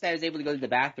mean, at least I was able to go to the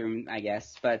bathroom, I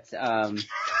guess, but I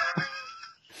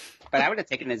would have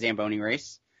taken the Zamboni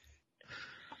race.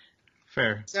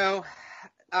 Fair. So,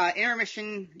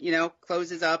 intermission,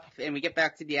 closes up, and we get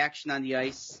back to the action on the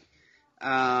ice.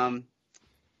 For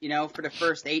the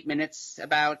first 8 minutes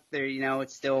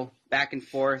it's still back and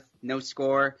forth, no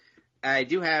score. I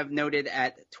do have noted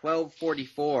at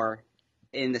 12:44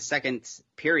 in the second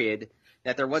period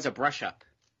that there was a brush up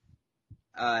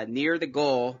near the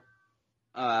goal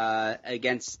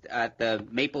against at the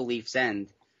Maple Leafs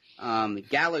end.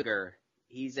 Gallagher,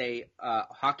 he's a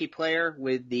hockey player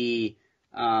with the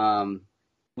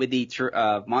Montreal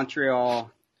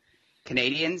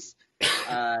Canadiens.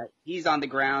 He's on the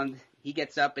ground. He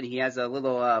gets up and he has a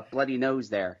little bloody nose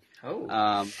there,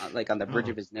 like on the bridge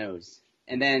of his nose.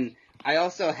 And then I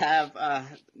also have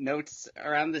notes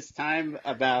around this time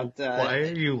about. Why are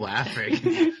you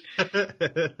laughing?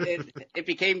 It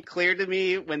became clear to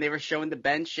me when they were showing the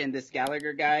bench and this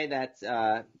Gallagher guy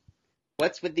that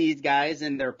what's with these guys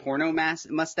and their porno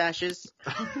mustaches.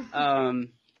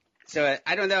 So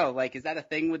I don't know. Like, is that a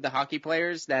thing with the hockey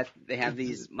players that they have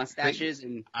these mustaches?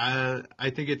 And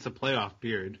I think it's a playoff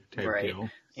beard type deal.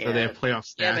 So Yeah. they have playoff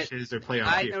stashes or playoff.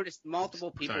 I noticed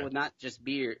multiple people with not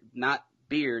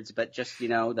beards, but just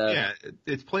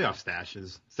it's playoff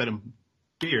stashes instead of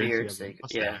beards.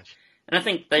 Yeah, and I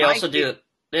think they also do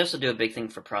a big thing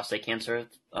for prostate cancer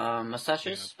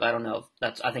mustaches. But I don't know if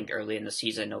that's I think early in the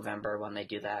season, November when they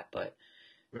do that. But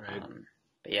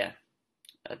but yeah,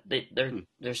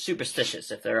 they're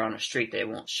superstitious. If they're on a street, they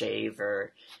won't shave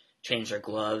or change their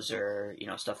gloves or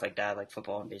stuff like that, like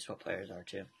football and baseball players are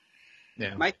too.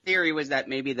 Yeah. My theory was that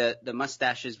maybe the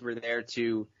mustaches were there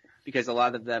because a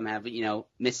lot of them have,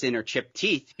 missing or chipped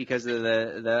teeth because of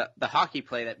the hockey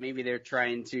play, that maybe they're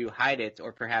trying to hide it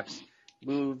or perhaps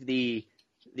move the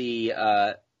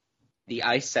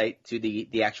eyesight to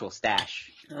the actual stash.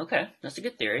 Okay, that's a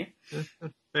good theory. That's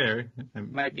fair.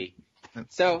 Might be.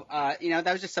 So,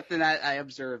 that was just something that I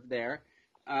observed there.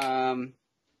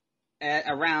 At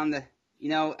around,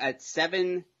 at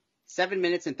 7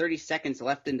 minutes and 30 seconds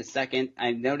left in the second,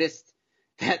 I noticed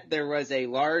that there was a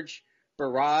large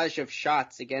barrage of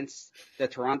shots against the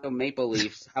Toronto Maple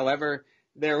Leafs. However,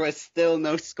 there was still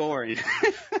no scoring.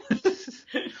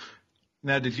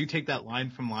 Now, did you take that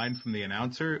line from the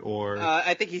announcer, or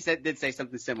I think he did say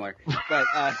something similar. But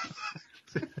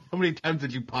how many times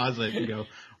did you pause it and go,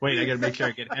 "Wait, I got to make sure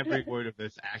I get every word of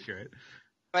this accurate"?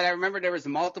 But I remember there was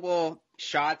multiple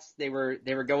shots. They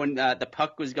were going. The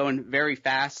puck was going very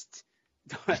fast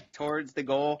towards the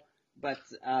goal, but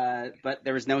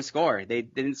there was no score. They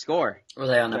didn't score. Were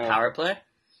they on the power play?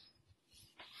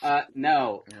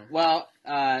 No. Well,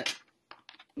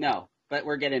 no. But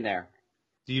we're getting there.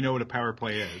 Do you know what a power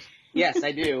play is? Yes,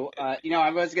 I do. I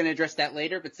was going to address that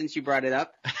later, but since you brought it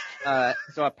up,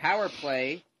 so a power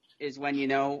play is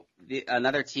when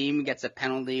another team gets a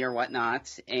penalty or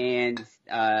whatnot, and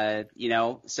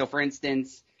so for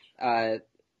instance,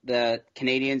 the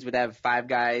Canadians would have 5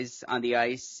 guys on the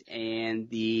ice, and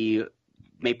the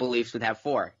Maple Leafs would have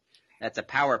 4. That's a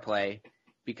power play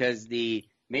because the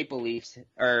Maple Leafs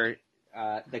or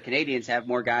the Canadians have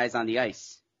more guys on the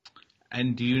ice.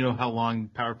 And do you know how long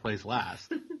power plays last?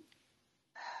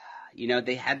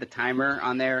 They had the timer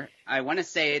on there. I want to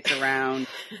say it's around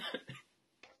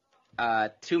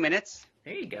 2 minutes.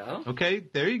 There you go. Okay,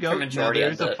 there you go. The majority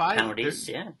of the penalties,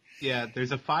 yeah. Yeah,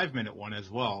 there's a 5-minute one as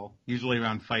well, usually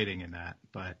around fighting in that.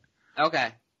 But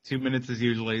okay, 2 minutes is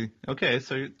usually okay.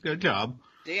 So good job.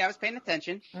 See, I was paying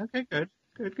attention. Okay, good.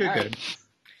 Right.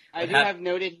 I do have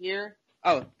noted here.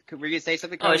 Oh, were you gonna say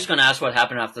something? Oh, I was just gonna ask what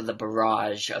happened after the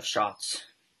barrage of shots.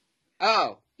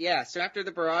 Oh, yeah. So after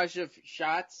the barrage of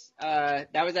shots,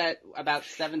 that was at about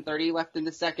 7:30 left in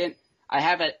the second. I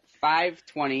have at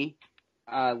 5:20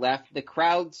 left. The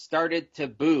crowd started to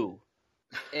boo,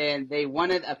 and they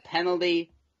wanted a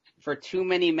penalty for too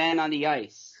many men on the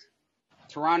ice.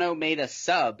 Toronto made a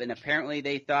sub, and apparently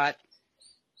they thought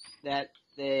that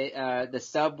the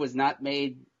sub was not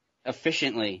made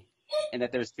efficiently, and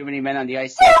that there was too many men on the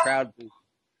ice, so the crowd booed.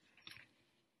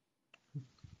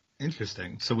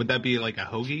 Interesting. So would that be like a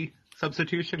hoagie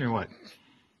substitution or what?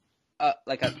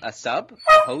 Like a sub?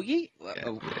 A hoagie?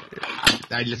 Yeah.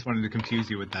 I just wanted to confuse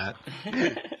you with that.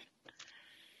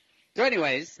 So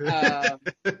anyways,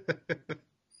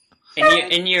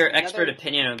 in your expert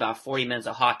opinion about 40 minutes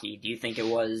of hockey, do you think it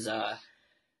was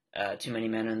too many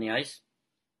men on the ice?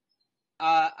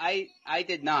 I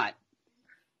did not.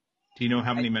 Do you know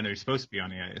how many men are supposed to be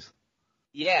on the ice?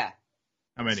 Yeah.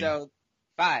 How many? So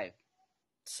 5.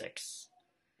 6.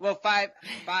 Well, five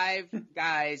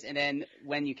guys, and then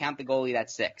when you count the goalie,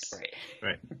 that's 6.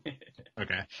 Right.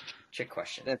 Okay. Trick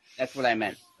question. That's what I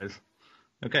meant.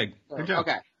 Okay. Good job.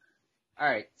 Okay. All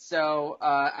right. So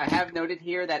I have noted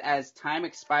here that as time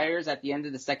expires at the end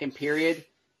of the second period,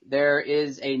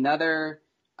 there's another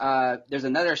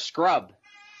scrub.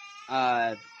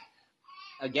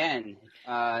 Again,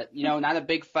 not a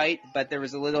big fight, but there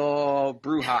was a little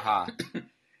brouhaha.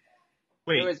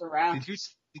 Wait, it was around...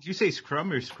 did you say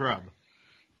scrum or scrub?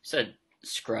 Said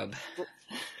scrub.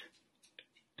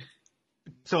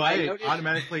 So I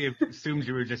automatically assumed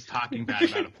you were just talking bad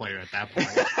about a player at that point.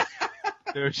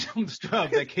 There was some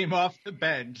scrub that came off the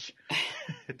bench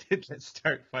to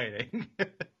start fighting.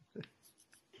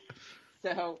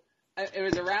 So it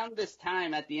was around this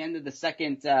time at the end of the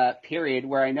second period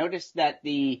where I noticed that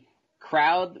the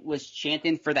crowd was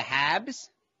chanting for the Habs.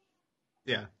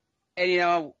 Yeah.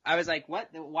 And, I was like, what?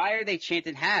 Why are they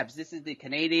chanting Habs? This is the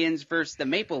Canadians versus the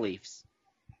Maple Leafs.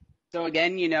 So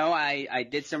again, I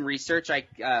did some research. I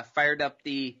fired up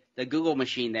the Google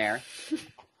machine there.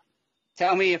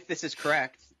 Tell me if this is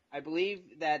correct. I believe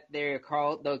that they're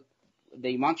called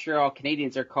the Montreal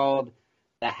Canadiens are called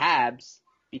the Habs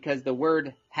because the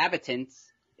word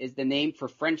habitants is the name for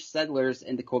French settlers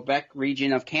in the Quebec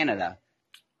region of Canada.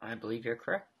 I believe you're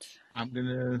correct. I'm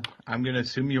gonna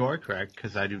assume you are correct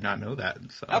because I do not know that.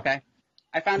 So. Okay,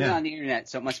 I found it on the internet,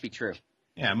 so it must be true.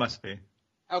 Yeah, it must be.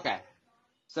 Okay,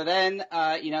 so then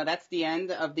that's the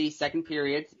end of the second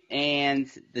period, and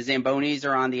the Zambonis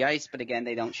are on the ice, but again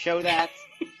they don't show that.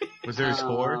 Was there a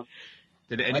score?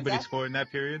 Did anybody score in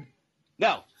that period?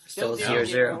 No, still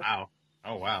 0-0. Wow.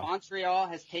 Oh wow. Montreal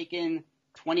has taken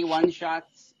 21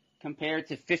 shots compared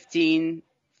to 15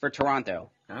 for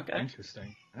Toronto. Okay.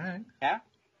 Interesting. All right. Yeah.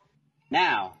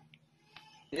 Now,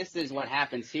 this is what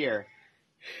happens here.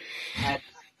 I'm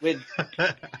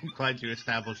glad you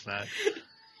established that.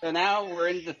 So now we're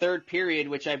in the third period,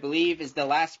 which I believe is the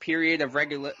last period of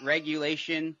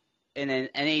regulation in an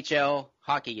NHL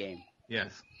hockey game.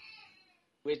 Yes.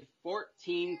 With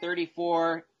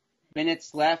 14:34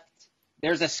 minutes left,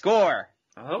 there's a score.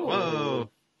 Oh. Whoa.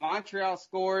 Montreal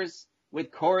scores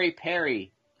with Corey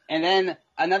Perry. And then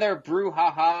another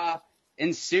brouhaha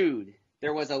ensued.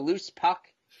 there was a loose puck,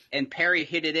 and Perry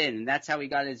hit it in, and that's how he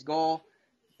got his goal.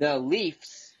 The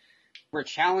Leafs were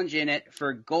challenging it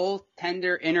for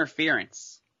goaltender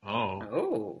interference.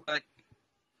 Oh.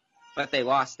 But they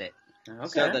lost it.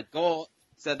 Okay.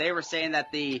 So they were saying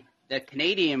that the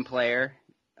Canadian player,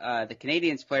 the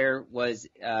Canadiens player was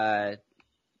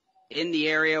in the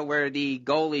area where the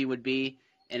goalie would be,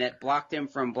 and it blocked him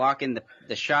from blocking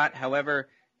the shot. However,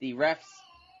 the refs,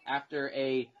 after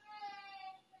a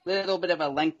little bit of a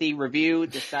lengthy review,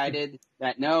 decided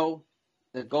that no,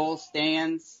 the goal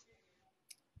stands,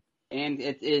 and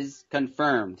it is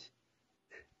confirmed.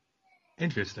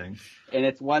 Interesting. And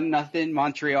it's 1-0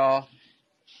 Montreal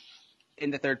in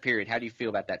the third period. How do you feel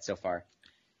about that so far?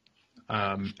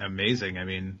 Amazing. I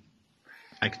mean,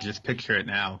 I could just picture it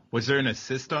now. Was there an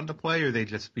assist on the play, or they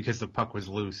just, because the puck was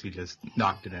loose, he just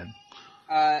knocked it in?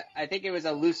 I think it was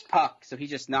a loose puck, so he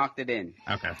just knocked it in.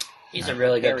 Okay. He's a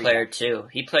really good player, too.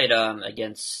 He played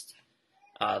against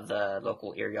the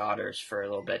local Erie Otters for a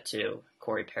little bit, too.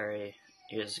 Corey Perry.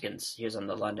 He was on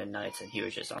the London Knights, and he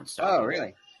was just unstoppable. Oh,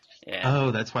 really? Yeah.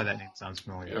 Oh, that's why that name sounds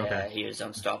familiar. Yeah, Okay. he was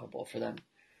unstoppable for them.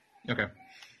 Okay.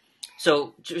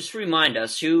 So, just remind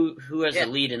us, who has the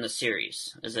lead in the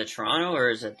series? Is it Toronto, or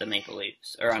is it the Maple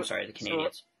Leafs? Or, I'm sorry, the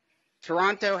Canadiens.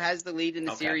 Toronto has the lead in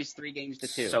the series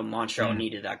 3-2. So Montreal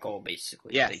needed that goal,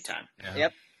 basically, big time. Yeah.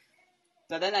 Yep.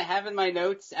 So then I have in my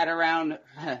notes at around,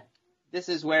 this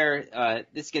is where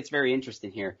this gets very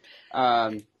interesting here.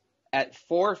 At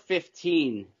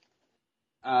 4:15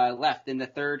 left in the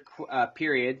third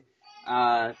period,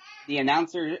 the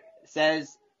announcer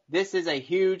says, "This is a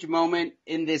huge moment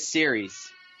in this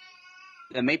series.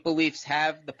 The Maple Leafs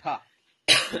have the puck."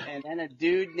 And then a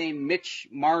dude named Mitch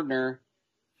Marner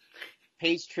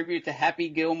pays tribute to Happy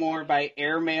Gilmore by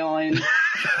airmailing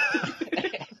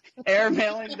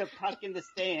the puck in the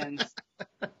stands,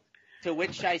 to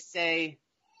which I say,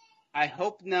 I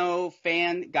hope no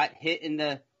fan got hit in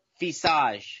the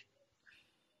visage.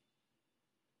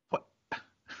 What?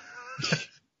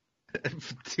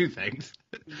 Two things.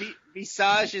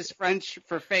 Visage is French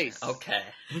for face. Okay.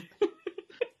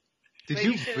 Did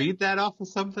you read that off of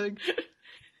something?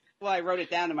 Well, I wrote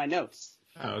it down in my notes.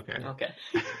 Oh, okay. Okay.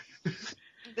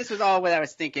 This was all what I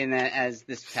was thinking as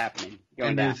this was happening.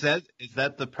 Going down. Is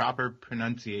that the proper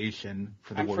pronunciation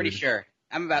for the word? I'm pretty sure.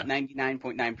 I'm about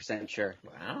 99.9% sure.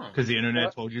 Wow. Because the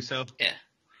internet told you so? Yeah.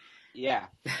 Yeah.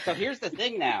 So here's the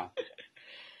thing now.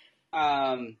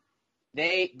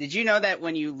 Did you know that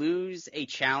when you lose a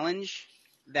challenge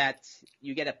that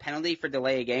you get a penalty for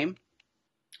delay a game?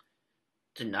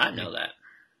 Did not know that.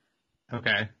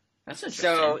 Okay. That's interesting.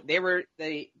 So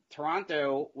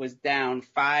Toronto was down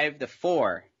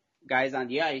 5-4 guys on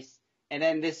the ice, and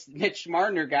then this Mitch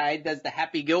Marner guy does the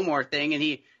Happy Gilmore thing,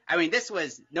 and this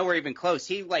was nowhere even close.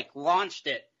 He launched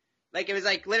it. It was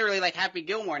literally like Happy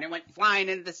Gilmore, and it went flying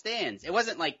into the stands. It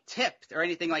wasn't tipped or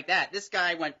anything like that. This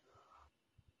guy went.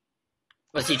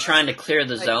 Was he trying to clear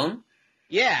the zone?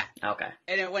 Yeah. Okay.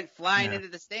 And it went flying into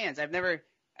the stands. I've never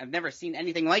seen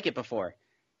anything like it before.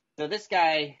 So this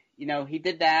guy, he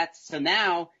did that. So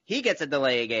now he gets a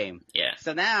delay a game. Yeah.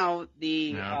 So now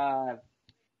the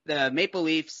Maple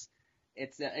Leafs,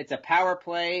 it's a power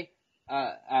play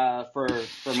for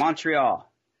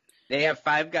Montreal. They have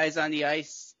 5 guys on the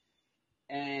ice,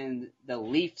 and the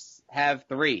Leafs have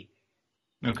 3.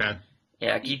 Okay.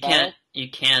 Yeah, you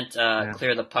can't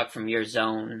clear the puck from your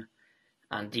zone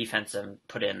on defense and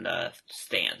put in the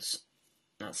stands.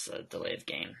 That's a delay of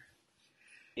game.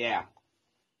 Yeah.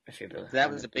 If you're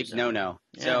that was a big no-no.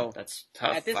 Yeah, so that's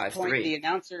tough. At this 5-3. point, the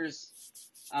announcers,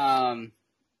 well,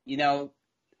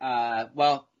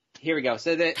 here we go.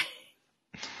 So the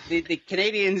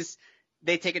Canadiens,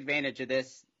 they take advantage of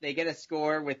this. They get a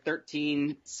score with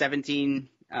 13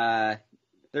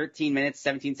 minutes,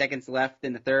 17 seconds left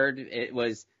in the third. It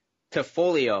was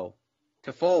Toffoli.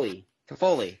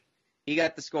 He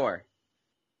got the score.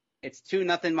 It's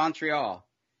 2-0 Montreal.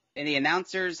 And the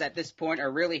announcers at this point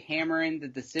are really hammering the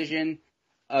decision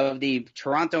of the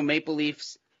Toronto Maple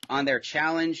Leafs on their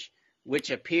challenge, which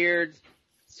appeared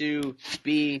to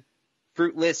be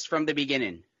fruitless from the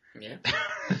beginning. Yeah.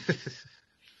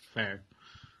 Fair.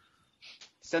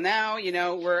 So now,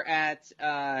 we're at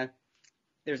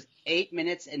there's 8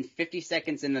 minutes and 50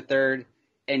 seconds in the third,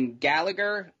 and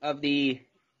Gallagher of the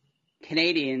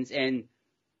Canadiens and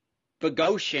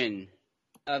Bogosian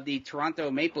of the Toronto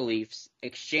Maple Leafs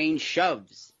exchange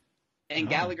shoves, and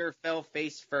Gallagher fell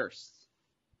face first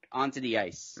onto the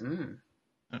ice. Mm.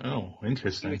 Oh,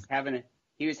 interesting.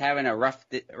 He was having a rough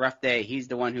day. He's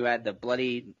the one who had the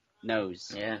bloody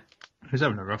nose. Yeah. He was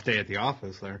having a rough day at the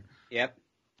office there. Yep.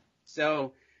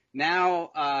 So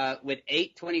Now, with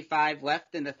 8:25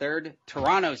 left in the third,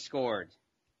 Toronto scored.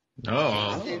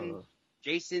 Jason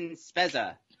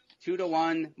Spezza,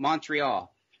 2-1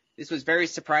 Montreal. This was very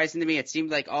surprising to me. It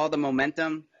seemed like all the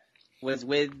momentum was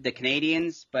with the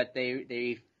Canadians, but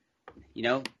they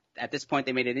at this point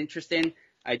they made it interesting.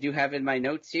 I do have in my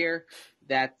notes here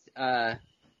that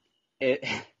it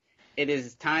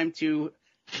is time to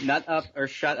nut up or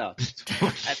shut up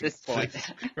at this point.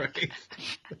 Right.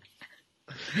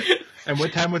 And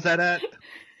what time was that at?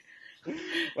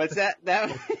 What's that?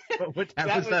 What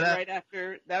time was that at?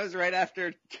 That was right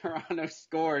after Toronto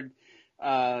scored.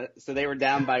 So they were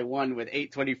down by 1 with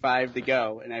 8:25 to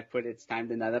go, and I put it's time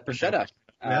to nut up or shut up.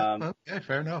 Okay,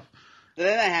 fair enough. So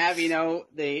then I have,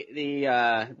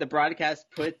 the broadcast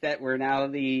put that we're now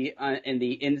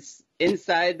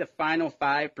inside the final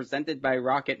 5 presented by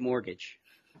Rocket Mortgage.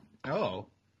 Oh.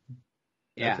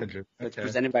 Yeah, okay. It's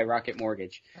presented by Rocket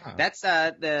Mortgage. Oh. That's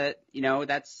the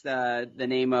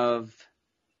name of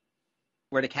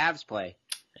where the Cavs play.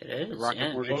 It is.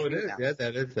 Rocket Mortgage. Oh, it is. Yeah,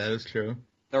 that is true.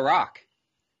 The Rock.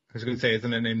 I was going to say,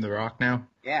 isn't it named The Rock now?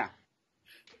 Yeah.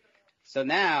 So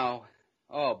now,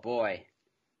 oh boy,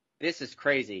 this is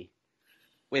crazy.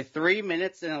 With 3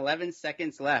 minutes and 11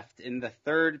 seconds left in the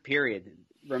third period.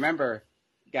 Remember,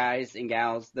 guys and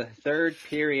gals, the third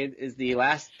period is the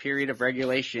last period of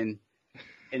regulation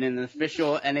in an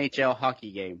official NHL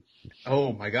hockey game.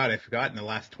 Oh my God, I forgot in the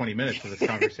last 20 minutes of this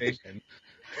conversation.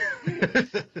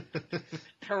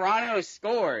 Toronto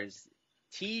scores.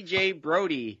 TJ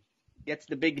Brody gets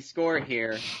the big score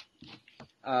here.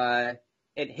 It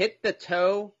hit the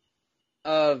toe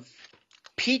of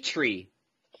Petrie,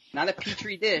 not a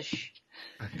Petri dish,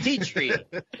 Petrie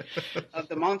of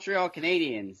the Montreal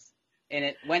Canadiens, and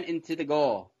it went into the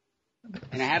goal.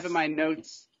 And I have in my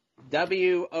notes,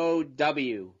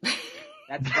 W-O-W.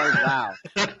 That spells wow.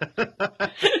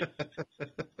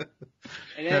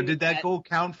 Now, did that goal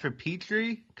count for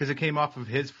Petrie? Because it came off of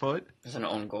his foot? It's an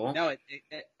own goal. No,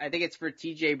 I think it's for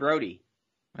TJ Brody.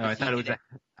 Oh, I thought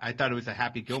it was a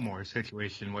Happy Gilmore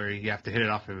situation where you have to hit it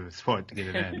off of his foot to get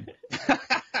it in.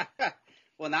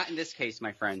 Well, not in this case,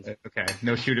 my friend. Okay,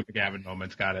 no Shooter McGavin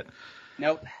moments. Got it.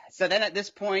 Nope. So then at this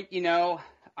point,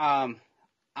 I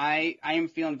am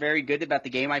feeling very good about the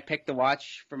game I picked to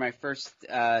watch for my first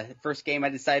game I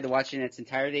decided to watch in its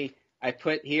entirety. I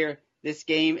put here, this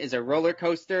game is a roller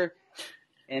coaster,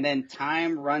 and then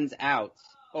time runs out.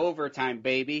 Overtime,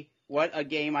 baby. What a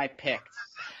game I picked.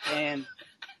 And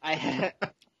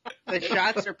the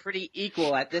shots are pretty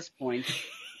equal at this point.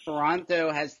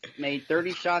 Toronto has made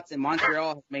 30 shots and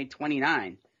Montreal has made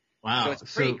 29. Wow. So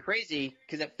it's pretty crazy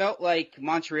because it felt like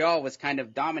Montreal was kind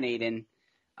of dominating.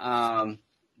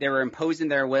 They were imposing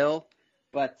their will,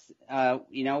 but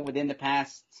within the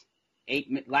past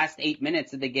last 8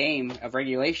 minutes of the game of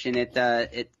regulation,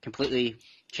 it completely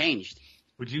changed.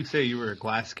 Would you say you were a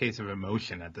glass case of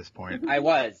emotion at this point? I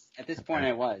was. At this point,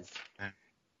 I was.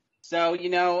 So,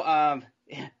 yet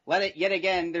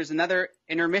again, there's another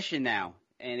intermission now.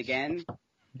 And again,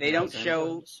 they don't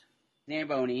show the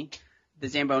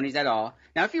Zambonis at all.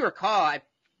 Now, if you recall, I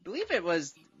believe it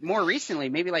was more recently,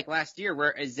 maybe like last year,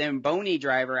 where a Zamboni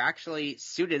driver actually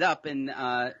suited up and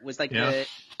was like the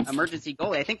emergency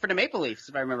goalie, I think for the Maple Leafs,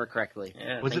 if I remember correctly.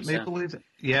 Yeah, was it Maple Leafs?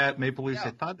 Yeah, Maple Leafs. Yeah.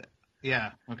 I thought that.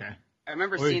 Yeah, okay. I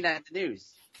remember seeing that in the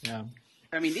news. Yeah.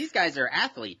 I mean, these guys are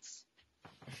athletes.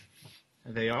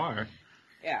 They are.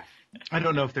 Yeah. I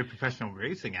don't know if they're professional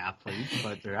racing athletes,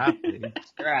 but they're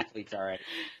athletes. They're athletes, all right.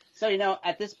 So,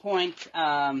 at this point,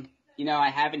 I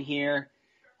have in here,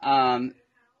 I'm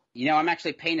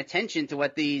actually paying attention to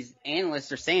what these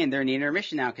analysts are saying during the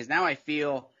intermission now, because now I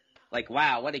feel like,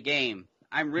 wow, what a game.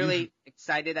 I'm really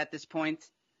excited at this point.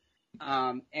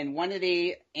 And one of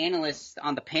the analysts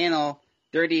on the panel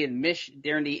during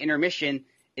the intermission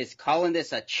is calling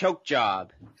this a choke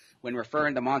job when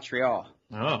referring to Montreal.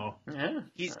 Oh. Yeah.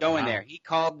 He's going there. He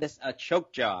called this a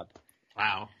choke job.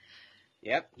 Wow.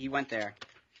 Yep, he went there.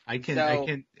 I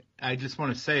just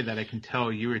want to say that I can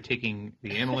tell you were taking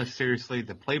the analysts seriously,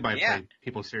 the play-by-play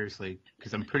people seriously,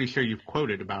 because I'm pretty sure you've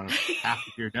quoted about half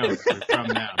of your notes are from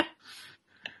them.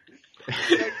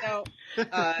 So,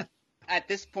 at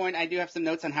this point, I do have some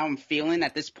notes on how I'm feeling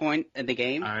at this point in the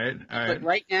game. All right. But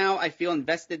right now, I feel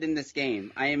invested in this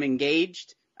game. I am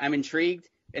engaged, I'm intrigued,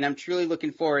 and I'm truly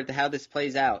looking forward to how this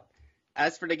plays out.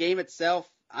 As for the game itself,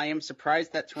 I am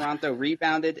surprised that Toronto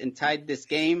rebounded and tied this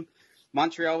game.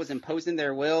 Montreal was imposing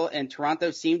their will, and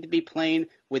Toronto seemed to be playing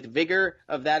with vigor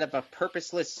of that of a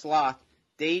purposeless sloth,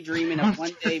 daydreaming of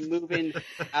one day moving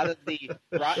out of the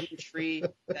rotten tree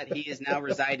that he is now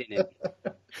residing in.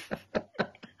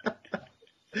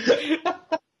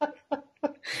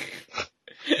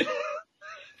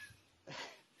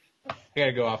 I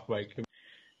gotta go off mic.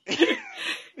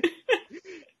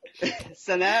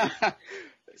 So now,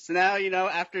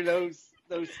 after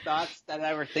those thoughts that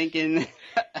I were thinking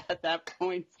at that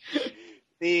point,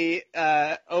 the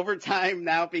overtime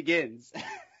now begins.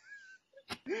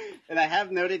 And I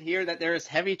have noted here that there is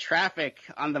heavy traffic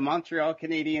on the Montreal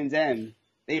Canadiens' end.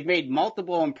 They've made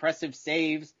multiple impressive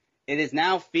saves. It is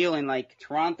now feeling like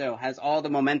Toronto has all the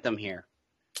momentum here.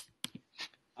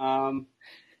 I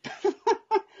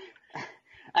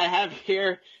have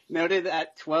here noted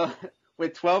at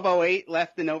 12:08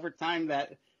 left in overtime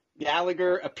that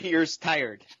Gallagher appears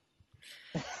tired.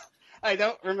 I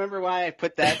don't remember why I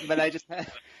put that, but I just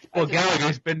had.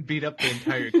 Gallagher's been beat up the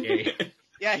entire game.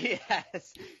 Yeah, he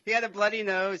has. He had a bloody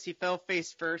nose. He fell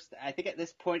face first. I think at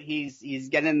this point he's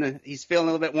feeling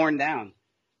a little bit worn down.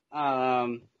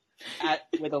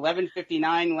 With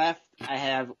 11:59 left, I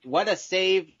have what a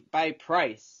save by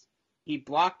Price. He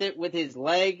blocked it with his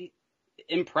leg.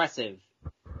 Impressive.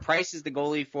 Price is the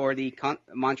goalie for the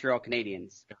Montreal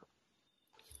Canadiens.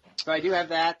 So I do have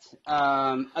that.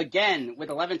 Again, with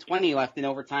 11:20 left in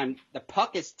overtime, the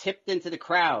puck is tipped into the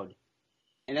crowd.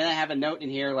 And then I have a note in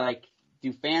here like,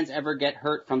 do fans ever get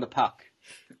hurt from the puck?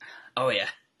 Oh, yeah.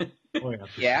 Oh, yeah,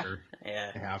 Yeah? Sure.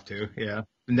 Yeah. They have to, yeah.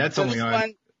 And that's So only this on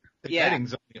one, the yeah.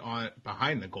 netting's only on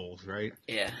behind the goals, right?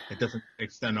 Yeah. It doesn't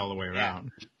extend all the way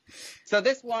around. So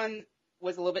this one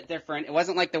was a little bit different. It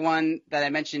wasn't like the one that I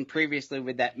mentioned previously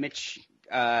with that Mitch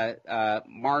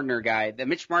Marner guy. The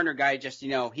Mitch Marner guy just,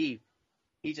 he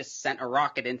just sent a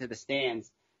rocket into the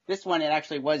stands. This one, it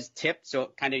actually was tipped, so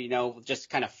it kind of,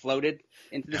 just kind of floated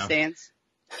into the stands.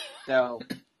 So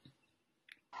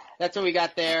that's what we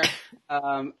got there.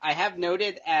 I have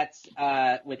noted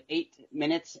with 8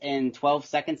 minutes and 12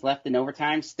 seconds left in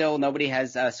overtime, still nobody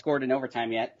has scored in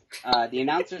overtime yet. The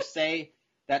announcers say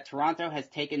that Toronto has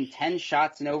taken 10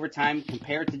 shots in overtime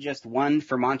compared to just 1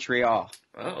 for Montreal.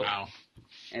 Oh. Wow.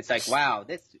 And it's like, wow,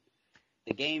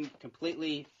 the game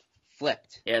completely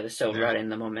flipped. Yeah, they're still riding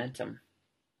the momentum.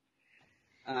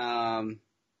 I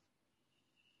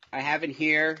have in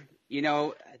here,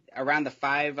 around the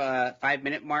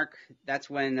 5-minute mark, that's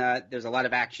when there's a lot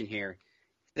of action here.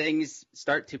 Things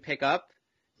start to pick up.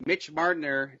 Mitch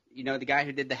Marner, the guy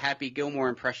who did the Happy Gilmore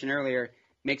impression earlier,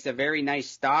 makes a very nice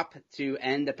stop to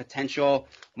end a potential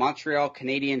Montreal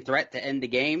Canadian threat to end the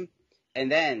game.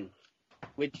 And then,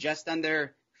 with just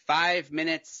under 5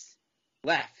 minutes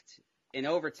left in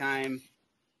overtime,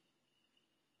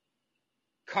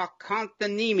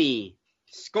 Kokontanimi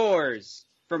scores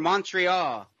for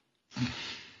Montreal.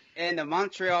 And the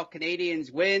Montreal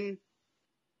Canadiens win.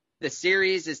 The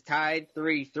series is tied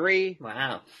 3-3.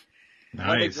 Wow. Nice.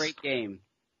 What a great game.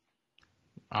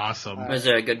 Awesome. Was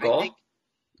there a good goal? I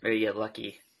Or you get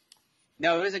lucky?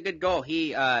 No, it was a good goal.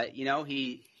 He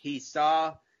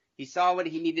saw what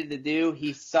he needed to do.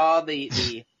 He saw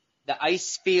the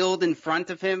ice field in front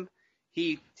of him.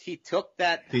 He took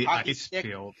that The hockey ice stick.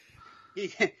 field.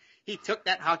 He took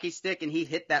that hockey stick and he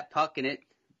hit that puck, and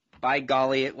by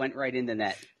golly, it went right in the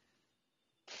net.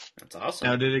 That's awesome.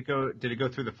 Now, did it go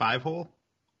through the 5-hole?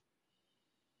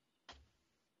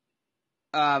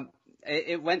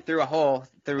 It went through a hole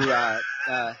through.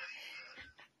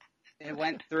 It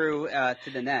went through to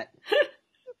the net.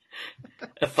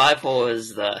 The 5-hole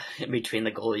is in between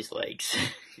the goalie's legs.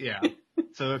 Yeah.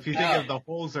 So if you think of the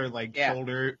holes are like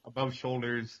shoulder, above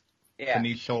shoulders,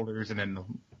 beneath shoulders, and then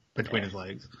between his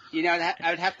legs. I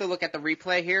would have to look at the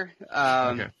replay here.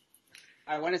 Okay.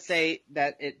 I want to say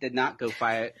that it did not go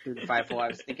through the 5-hole. I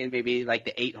was thinking maybe like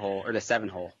the 8-hole or the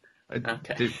 7-hole.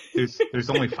 Okay. There's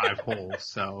only 5 holes,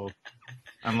 so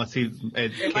unless it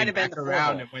might have been back the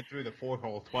around 4-hole. and went through the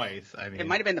 4-hole twice. I mean, It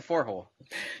might have been the 4-hole.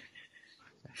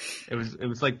 It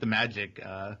was like the Magic,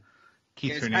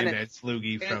 Keith Hernandez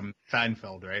Loogie from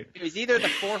Seinfeld, right? It was either the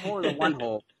 4-hole or the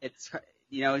 1-hole. It's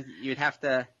you'd have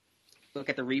to look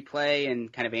at the replay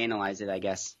and kind of analyze it, I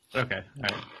guess. Okay. All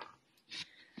right.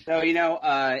 So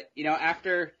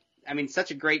after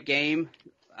such a great game.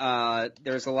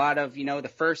 There's a lot of there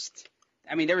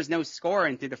was no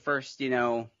scoring through the first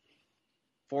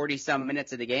 40 some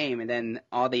minutes of the game, and then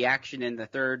all the action in the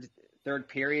third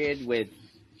period with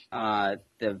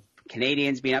the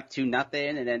Canadians being up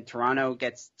 2-0, and then Toronto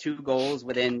gets 2 goals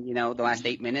within the last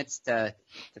 8 minutes to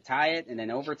tie it, and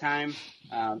then overtime.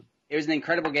 It was an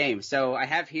incredible game. So I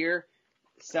have here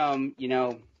some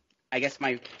I guess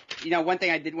one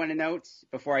thing I did want to note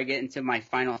before I get into my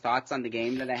final thoughts on the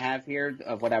game that I have here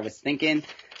of what I was thinking.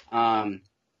 I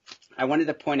wanted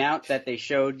to point out that they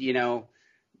showed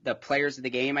the players of the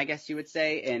game, I guess you would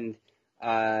say, and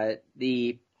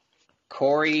the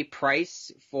Corey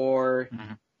Price for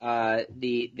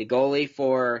the goalie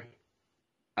for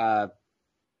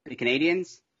the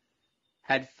Canadiens,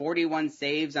 had 41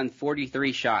 saves on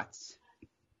 43 shots.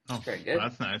 Oh, very good. Well,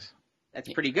 that's nice.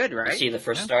 That's pretty good, right? You see the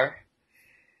first star?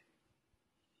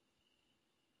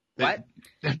 What?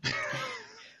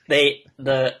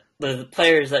 The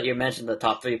players that you mentioned, the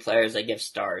top 3 players, they give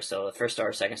stars. So the first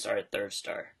star, second star, third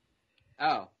star.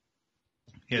 Oh.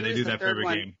 Yeah, they do that for every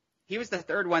game. He was the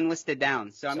third one listed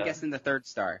down, so I'm guessing the third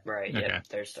star. Right, Okay. yeah,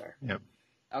 third star. Yep.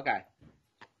 Okay.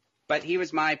 But he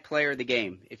was my player of the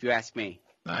game, if you ask me.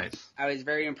 Nice. I was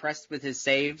very impressed with his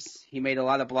saves. He made a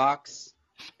lot of blocks.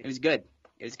 It was good.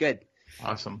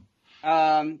 Awesome.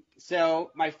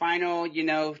 So my final,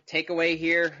 takeaway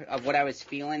here of what I was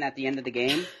feeling at the end of the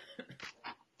game.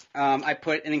 I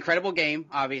put an incredible game,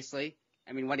 obviously.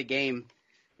 I mean, what a game.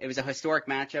 It was a historic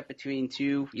matchup between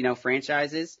two,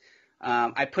 franchises.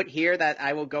 I put here that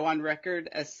I will go on record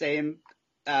as saying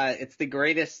it's the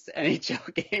greatest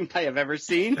NHL game I have ever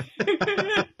seen.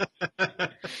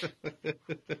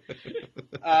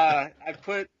 I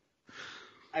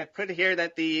put here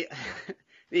that the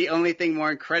only thing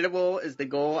more incredible is the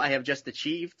goal I have just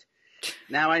achieved.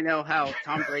 Now I know how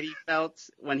Tom Brady felt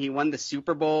when he won the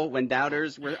Super Bowl, when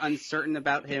doubters were uncertain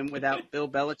about him without Bill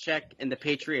Belichick and the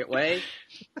Patriot way.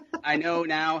 I know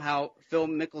now how Phil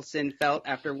Mickelson felt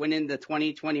after winning the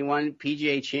 2021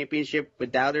 PGA Championship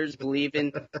with doubters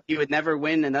believing he would never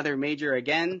win another major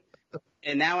again.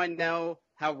 And now I know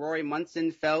how Roy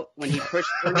Munson felt when he pushed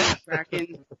Bernard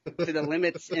Kraken to the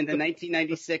limits in the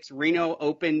 1996 Reno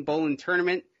Open Bowling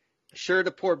Tournament. Sure,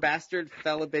 the poor bastard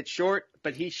fell a bit short,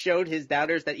 but he showed his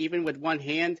doubters that even with one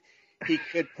hand, he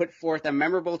could put forth a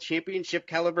memorable championship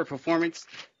caliber performance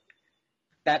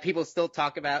that people still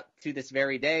talk about to this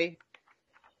very day.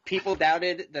 People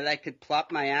doubted that I could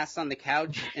plop my ass on the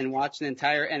couch and watch an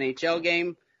entire NHL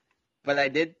game, but I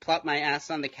did plop my ass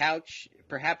on the couch,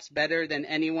 perhaps better than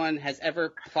anyone has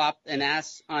ever plopped an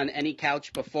ass on any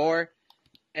couch before,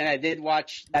 and I did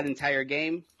watch that entire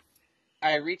game.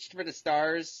 I reached for the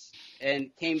stars and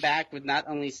came back with not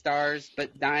only stars,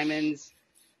 but diamonds,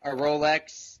 a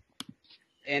Rolex,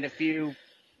 and a few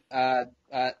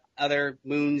other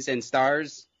moons and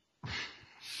stars.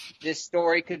 This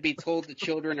story could be told to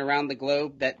children around the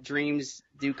globe that dreams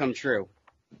do come true.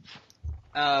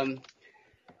 I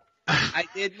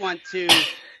did want to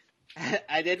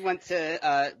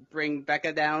bring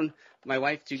Becca down, my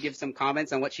wife, to give some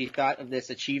comments on what she thought of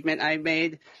this achievement I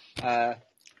made,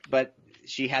 but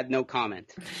she had no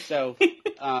comment. So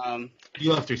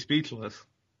You left her speechless.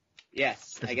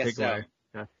 Yes, That's I guess so.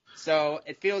 Yeah. So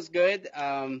it feels good.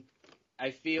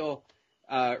 I feel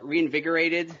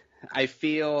reinvigorated. I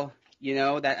feel,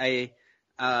 that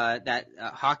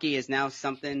hockey is now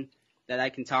something that I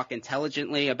can talk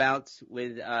intelligently about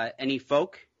with any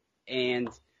folk, and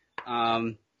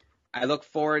I look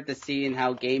forward to seeing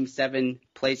how Game 7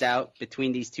 plays out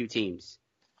between these two teams.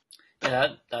 Yeah,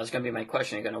 that was going to be my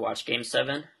question. Are you going to watch Game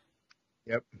 7?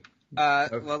 Yep.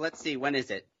 Well, let's see. When is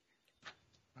it?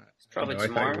 It's probably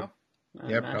tomorrow.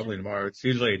 Yeah, probably tomorrow. It's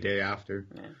usually a day after.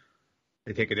 Yeah.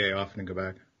 They take a day off and then go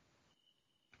back.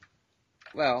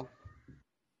 Well,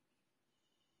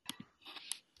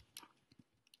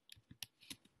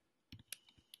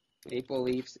 Maple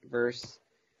Leafs versus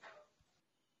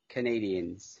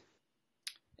Canadiens.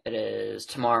 It is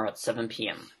tomorrow at 7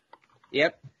 p.m.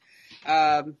 Yep.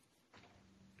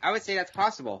 I would say that's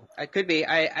possible. It could be.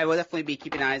 I will definitely be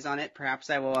keeping eyes on it. Perhaps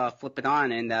I will flip it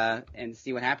on and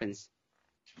see what happens.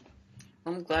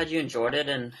 I'm glad you enjoyed it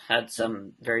and had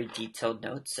some very detailed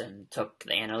notes and took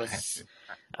the analyst's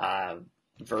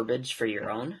verbiage for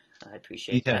your own. I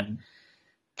appreciate that.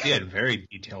 He had very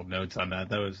detailed notes on that.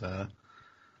 That was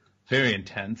very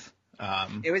intense.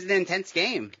 It was an intense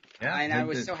game. Yeah, and I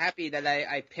was so happy that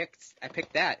I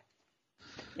picked that.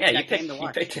 Yeah, That game to you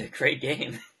watch. picked a great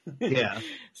game. Yeah.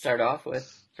 Start off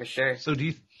with, for sure. So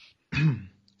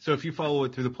so if you follow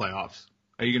it through the playoffs,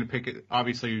 are you going to pick it?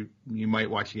 Obviously, you might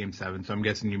watch Game 7, so I'm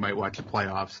guessing you might watch the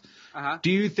playoffs. Uh-huh.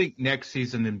 Do you think next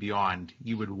season and beyond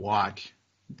you would watch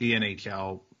the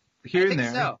NHL here and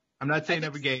there? So. I'm not saying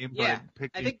every game, Yeah, but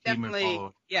pick I a think team and definitely.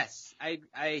 follow. Yes,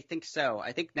 I think so.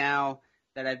 I think now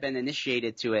that I've been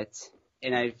initiated to it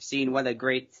and I've seen what a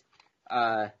great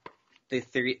the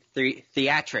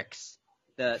theatrics,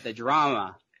 the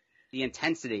drama, the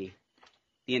intensity,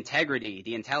 the integrity,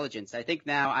 the intelligence. I think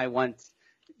now I want,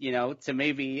 to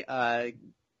maybe, check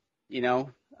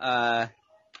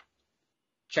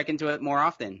into it more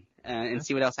often and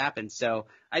see what else happens. So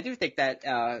I do think that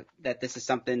that this is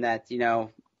something that,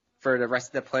 for the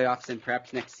rest of the playoffs and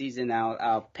perhaps next season,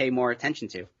 I'll pay more attention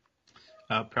to.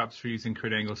 Props for using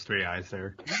Kurt Angle's 3 eyes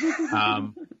there.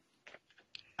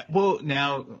 Well,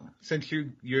 now, since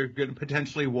you're going to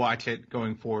potentially watch it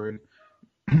going forward,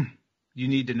 you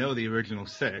need to know the original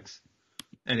 6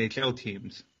 NHL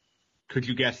teams. Could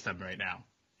you guess them right now?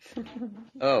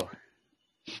 Oh,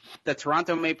 the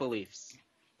Toronto Maple Leafs.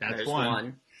 That's There's one.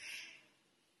 one.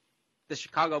 The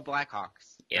Chicago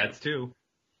Blackhawks. Yeah. That's 2.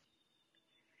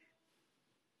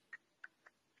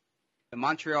 The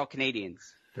Montreal Canadiens.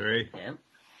 3. Yeah.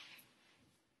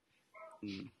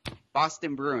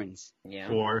 Boston Bruins. Yeah.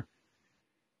 4.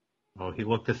 Oh, he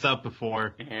looked this up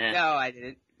before. Yeah. No, I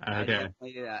didn't. I Okay.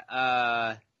 definitely did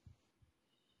that.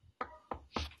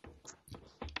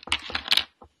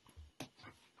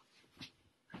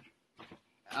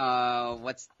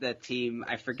 What's the team?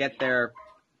 I forget their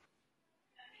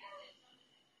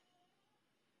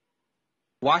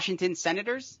Washington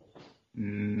Senators?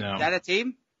 No. Is that a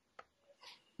team?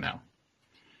 No.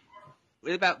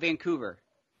 What about Vancouver?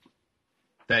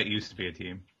 That used to be a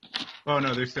team. Oh,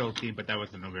 no, they're still a team, but that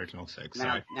wasn't the original 6.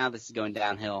 Sorry. Now this is going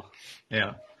downhill.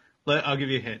 Yeah. I'll give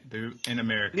you a hint. They're in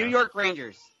America. New York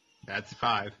Rangers. That's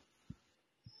 5.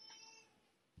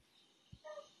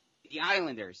 The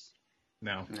Islanders.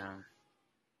 No. No.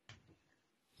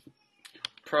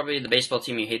 Probably the baseball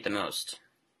team you hate the most.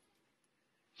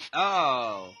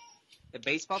 Oh. The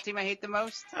baseball team I hate the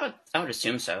most? I would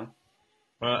assume so.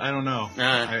 Well, I don't know.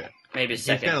 Maybe He's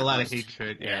second. got a lot of most.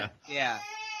 hatred. Yeah. Yeah.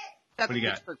 Not What the do you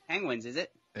got? Pittsburgh Penguins, is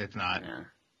it? It's not.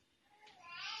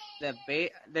 Yeah.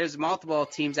 There's multiple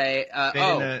teams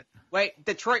wait,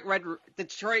 Detroit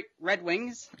Red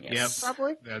Wings? Yes.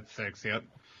 Probably? That's 6, yep.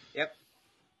 Yep.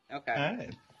 Okay. All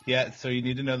right. Yeah, so you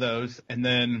need to know those. And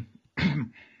then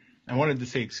I wanted to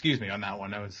say excuse me on that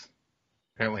one. I was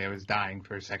dying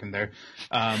for a second there.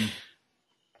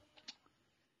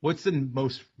 What's the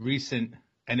most recent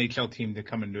NHL team to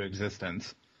come into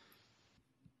existence?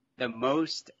 The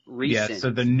most recent. Yeah,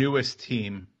 so the newest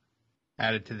team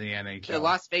added to the NHL. The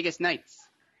Las Vegas Knights.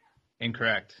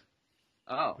 Incorrect.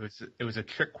 Oh. It was a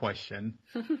trick question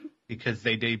because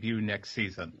they debut next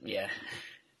season. Yeah.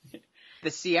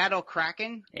 The Seattle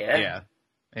Kraken? Yeah.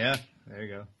 Yeah, there you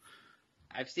go.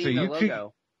 I've seen the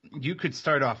logo. You could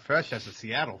start off fresh as a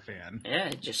Seattle fan. Yeah,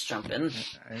 just jump in.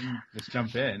 And just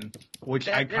jump in, which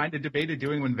I kind of debated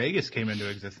doing when Vegas came into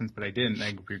existence, but I didn't.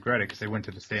 I regret it because they went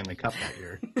to the Stanley Cup that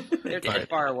year. They're too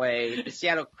far away. The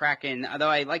Seattle Kraken, although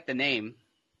I like the name,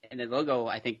 and the logo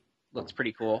I think looks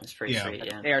pretty cool. It's pretty sweet,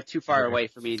 yeah. They are too far away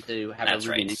for me to have That's a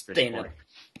right. rooting interest Staying for. up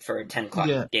for a 10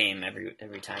 o'clock game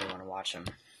every time you want to watch them.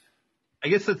 I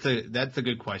guess that's a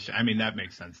good question. I mean, that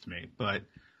makes sense to me. But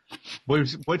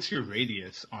what's your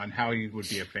radius on how you would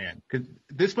be a fan? Because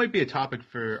this might be a topic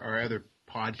for our other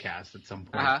podcast at some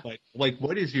point. Uh-huh. Like,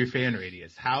 what is your fan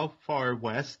radius? How far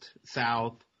west,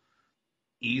 south,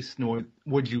 east, north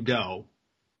would you go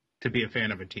to be a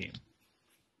fan of a team?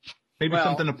 Maybe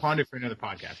something to ponder for another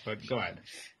podcast. But go ahead.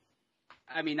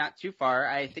 I mean, not too far.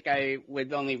 I think I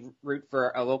would only root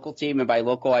for a local team, and by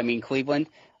local I mean Cleveland.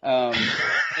 And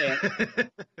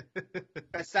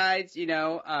besides,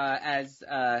 as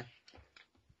I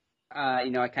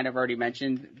kind of already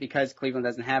mentioned, because Cleveland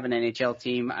doesn't have an NHL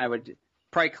team, I would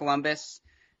probably Columbus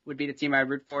would be the team I'd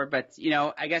root for. But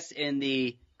I guess in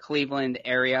the Cleveland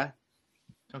area,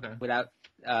 Okay. without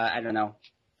I don't know.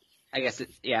 I guess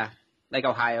like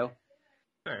Ohio.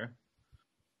 Fair.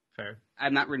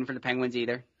 I'm not rooting for the Penguins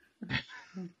either.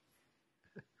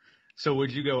 So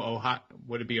would you go Ohio?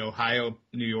 Would it be Ohio,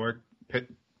 New York,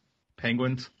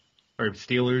 Penguins, or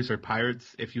Steelers or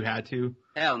Pirates if you had to?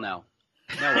 Hell no.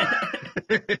 No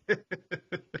way.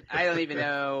 I don't even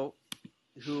know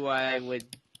who I would.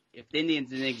 If the Indians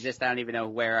didn't exist, I don't even know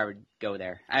where I would go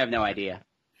there. I have no idea.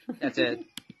 That's a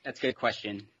good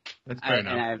question. That's fair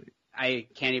enough. And I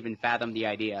can't even fathom the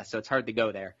idea, so it's hard to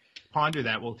go there. Ponder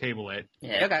that. We'll table it.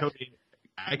 Yeah. Okay.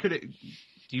 Cody,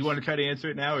 do you want to try to answer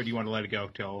it now, or do you want to let it go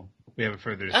till we have a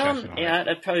further discussion on it? Yeah,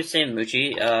 I'd probably say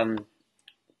Mucci.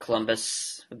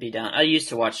 Columbus would be down. I used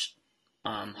to watch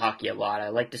hockey a lot. I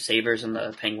like the Sabres and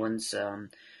the Penguins.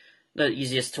 The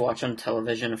easiest to watch on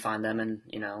television, to find them and,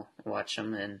 watch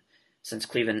them. And since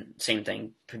Cleveland, same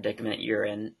thing, predicament you're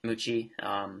in, Mucci.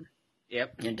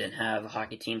 Yep. And didn't have a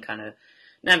hockey team, kind of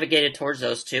navigated towards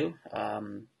those two.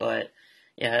 But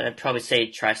yeah, I'd probably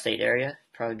say tri-state area.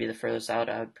 Probably be the furthest out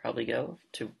I would probably go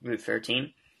to root for a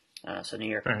team. So New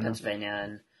York,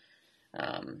 Pennsylvania,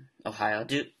 and Ohio.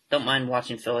 Don't mind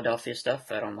watching Philadelphia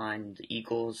stuff. I don't mind the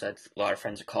Eagles. I have a lot of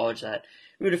friends at college that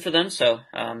rooted for them. So,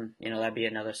 that'd be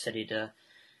another city to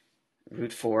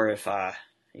root for if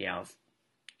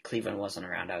Cleveland wasn't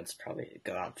around. I would probably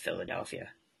go out to Philadelphia.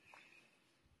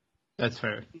 That's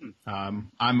fair.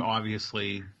 I'm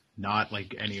obviously not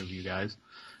like any of you guys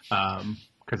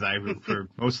because because I root for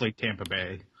mostly Tampa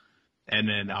Bay, and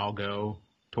then I'll go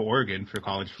to Oregon for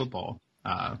college football.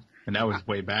 And that was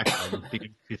way back in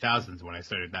the 2000s when I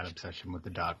started that obsession with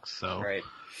the Ducks. So, Right.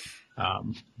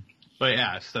 But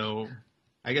yeah, so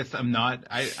I guess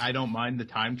I don't mind the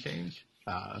time change.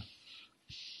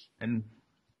 And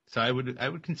so I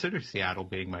would consider Seattle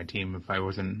being my team if I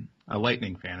wasn't a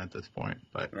Lightning fan at this point.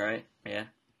 But Right. Yeah.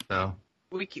 so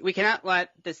We cannot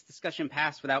let this discussion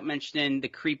pass without mentioning the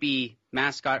creepy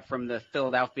mascot from the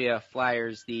Philadelphia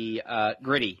Flyers, the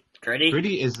Gritty.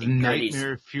 Gritty is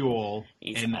nightmare fuel.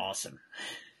 He's awesome.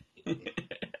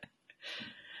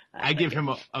 I give him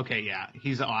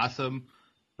he's awesome,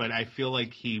 but I feel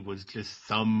like he was just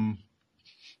I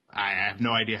have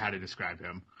no idea how to describe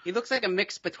him. He looks like a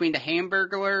mix between the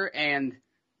Hamburglar and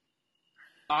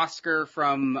Oscar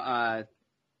from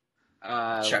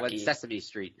Sesame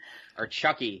Street or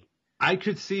Chucky. I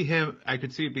could see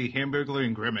it be Hamburglar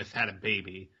and Grimace had a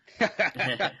baby,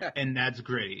 and that's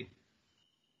Gritty.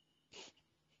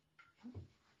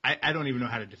 I don't even know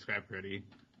how to describe Gritty.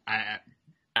 I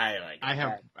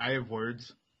have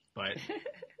words, but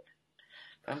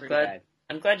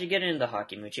I'm glad you're getting into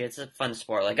hockey, Mucci. It's a fun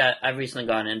sport. Like I've recently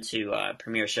gone into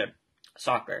Premiership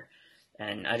soccer,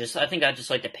 and I think I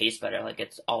just like the pace better. Like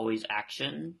it's always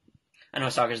action. I know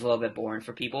soccer's a little bit boring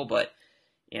for people, but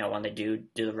when they do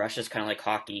the rushes, kind of like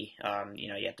hockey,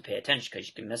 you have to pay attention because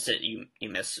you can miss it. You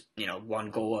miss one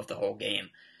goal of the whole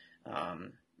game.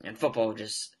 And football,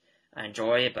 I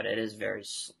enjoy it, but it is very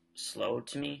slow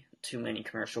to me. Too many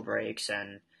commercial breaks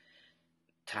and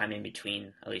time in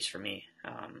between, at least for me.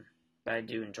 But I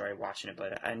do enjoy watching it,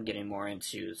 but I'm getting more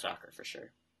into soccer for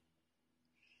sure.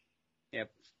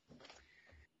 Yep.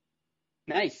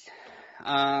 Nice.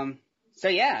 So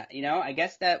yeah, I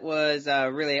guess that was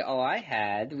really all I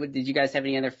had. Did you guys have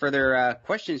any other further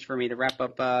questions for me to wrap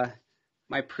up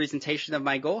my presentation of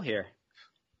my goal here?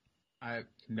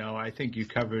 No, I think you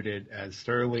covered it as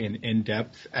thoroughly and in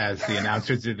depth as the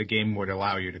announcers of the game would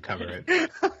allow you to cover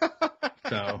it.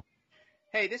 So.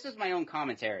 Hey, this was my own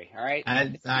commentary, all right?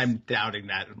 I'm doubting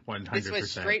that 100%. This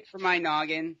was straight from my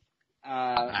noggin,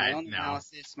 my own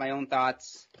analysis, my own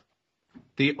thoughts.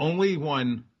 The only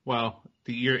one,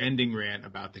 your ending rant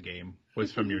about the game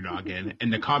was from your noggin,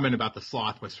 and the comment about the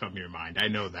sloth was from your mind. I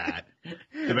know that.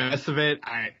 The rest of it,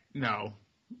 I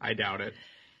doubt it.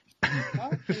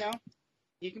 Well,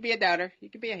 you can be a doubter, you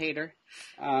can be a hater,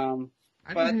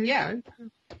 but yeah.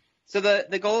 So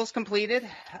the goal is completed,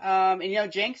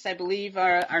 and Jenks, I believe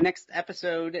our next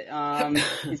episode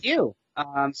is you.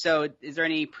 So is there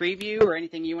any preview or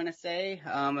anything you want to say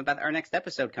about our next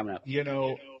episode coming up?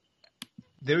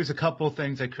 There's a couple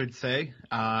things I could say.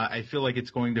 I feel like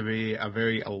it's going to be a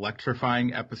very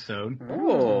electrifying episode,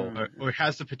 or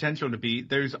has the potential to be.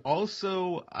 There's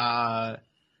also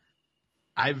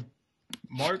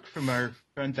Mark from our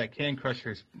friends at Can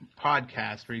Crushers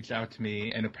podcast reached out to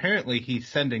me, and apparently he's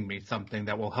sending me something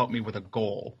that will help me with a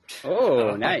goal.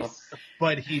 Oh, nice.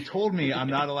 But he told me I'm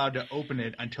not allowed to open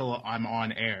it until I'm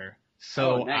on air.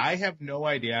 So nice. I have no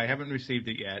idea. I haven't received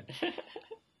it yet.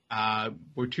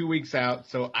 We're 2 weeks out,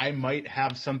 so I might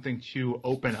have something to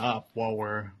open up while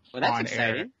we're on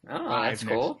exciting. air. Oh, that's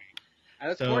cool. I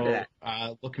look forward to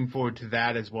that. Looking forward to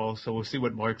that as well. So we'll see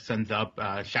what Mark sends up.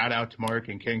 Shout out to Mark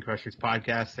and Can Crushers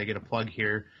podcast. They get a plug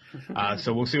here.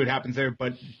 So we'll see what happens there.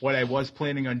 But what I was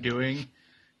planning on doing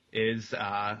is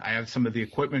I have some of the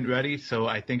equipment ready. So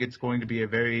I think it's going to be a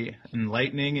very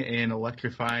enlightening and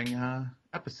electrifying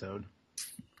episode.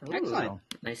 Ooh, excellent.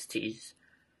 Nice tease.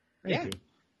 Thank you.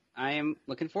 I am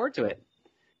looking forward to it.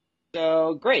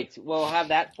 So great. We'll have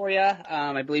that for you.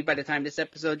 I believe by the time this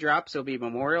episode drops, it'll be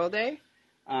Memorial Day.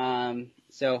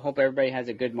 So hope everybody has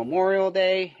a good Memorial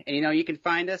Day. And, you can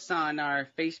find us on our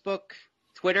Facebook,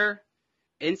 Twitter,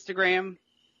 Instagram,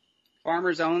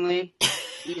 Farmers Only,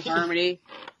 eHarmony.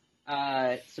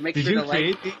 So make sure to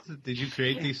like. Did you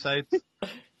create these sites?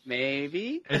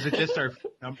 Maybe. Is it just our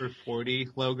number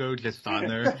 40 logo just on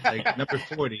there? Like number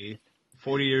 40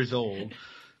 years old.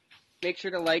 Make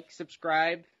sure to like,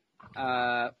 subscribe,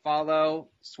 follow,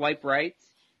 swipe right.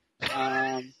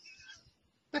 Do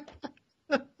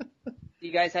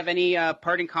you guys have any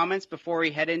parting comments before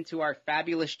we head into our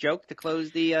fabulous joke to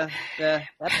close the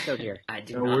episode here? I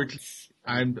do not.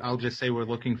 I'll just say we're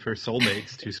looking for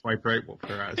soulmates to swipe right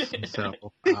for us. So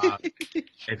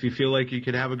if you feel like you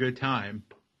could have a good time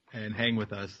and hang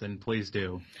with us, then please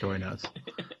do join us.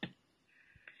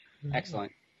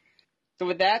 Excellent. So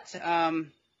with that,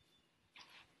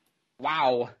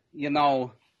 wow,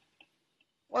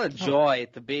 what a joy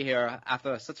to be here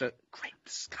after such a great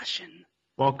discussion.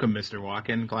 Welcome, Mr.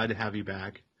 Walken. Glad to have you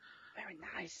back. Very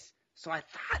nice. So I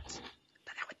thought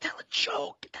that I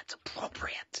joke that's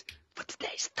appropriate for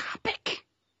today's topic.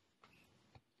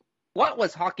 What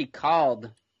was hockey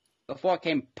called before it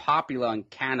became popular in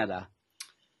Canada?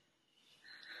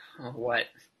 What?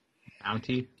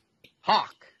 Bounty.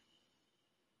 Hawk.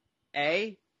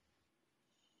 A.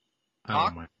 Oh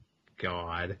Hawk? my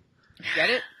God. Get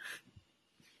it?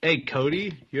 Hey,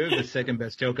 Cody, you have the second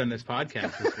best joke on this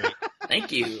podcast this week.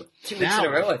 Thank you. 2 weeks in a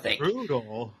row, I think.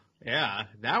 Brutal. Yeah,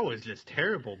 that was just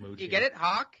terrible, Mucci. You get it?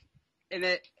 Hawk? And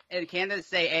in Canada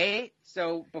say A,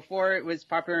 so before it was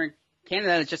popular in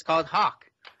Canada, it's just called Hawk.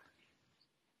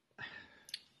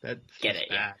 That's Get just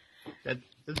it, yeah. bad.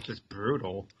 That's just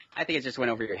brutal. I think it just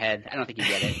went over your head. I don't think you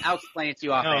get it. I'll explain it to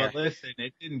you off No, air. listen,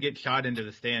 it didn't get shot into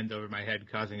the stands over my head,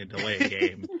 causing a delayed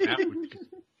game. That was just,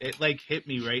 it like hit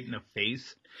me right in the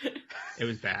face. It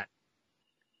was bad.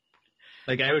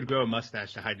 Like I would grow a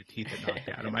mustache to hide the teeth that knocked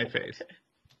out of my face.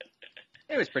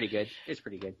 It was pretty good.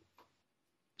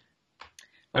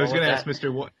 I was Well, going to with ask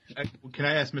Mr. Can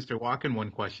I ask Mr. Walken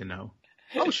one question though?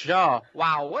 Oh, sure.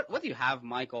 Wow. What do you have,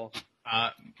 Michael?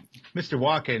 Mr.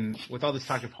 Walken, with all this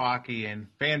talk of hockey and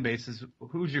fan bases,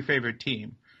 who's your favorite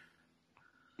team?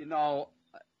 You know,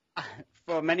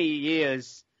 for many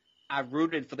years, I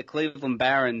rooted for the Cleveland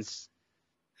Barons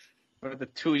for the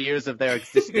 2 years of their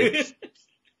existence.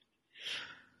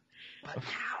 But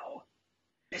now,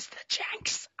 Mr.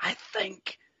 Jenks, I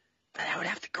think that I would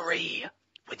have to agree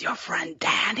with your friend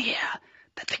Dan here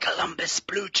that the Columbus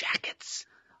Blue Jackets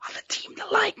are the team to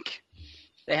like.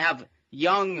 They have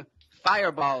young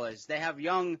fireballers. They have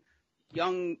young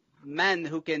men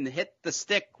who can hit the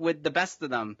stick with the best of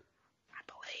them. I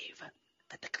believe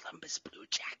that the Columbus Blue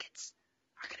Jackets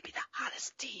are going to be the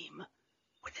hottest team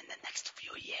within the next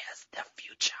few years. Their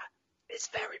future is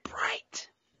very bright.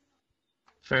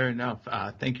 Fair enough.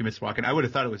 Thank you, Mr. Walken. I would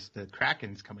have thought it was the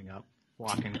Krakens coming up.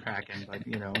 Walken, Kraken, but,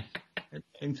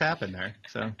 things happen there.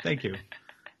 So, thank you.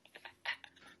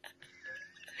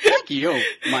 Thank you,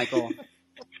 Michael.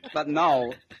 But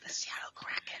no. The Seattle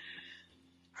Kraken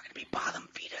are going to be bottom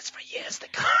feeders for years to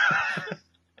come.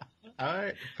 All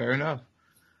right. Fair enough.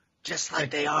 Just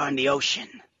like they are in the ocean.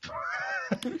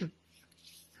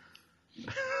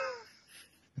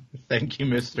 Thank you,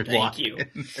 Mr. Thank Walken. you.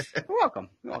 You're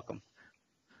welcome.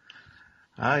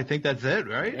 I think that's it,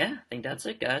 right? Yeah, I think that's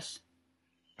it, guys.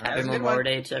 That Happy was a good Memorial one.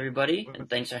 Day to everybody, and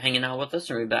thanks for hanging out with us.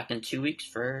 And we'll be back in 2 weeks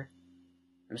for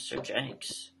Mr.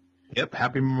 Jenks. Yep.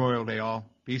 Happy Memorial Day, all.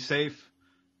 Be safe.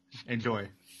 Enjoy.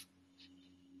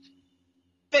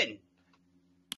 Finn.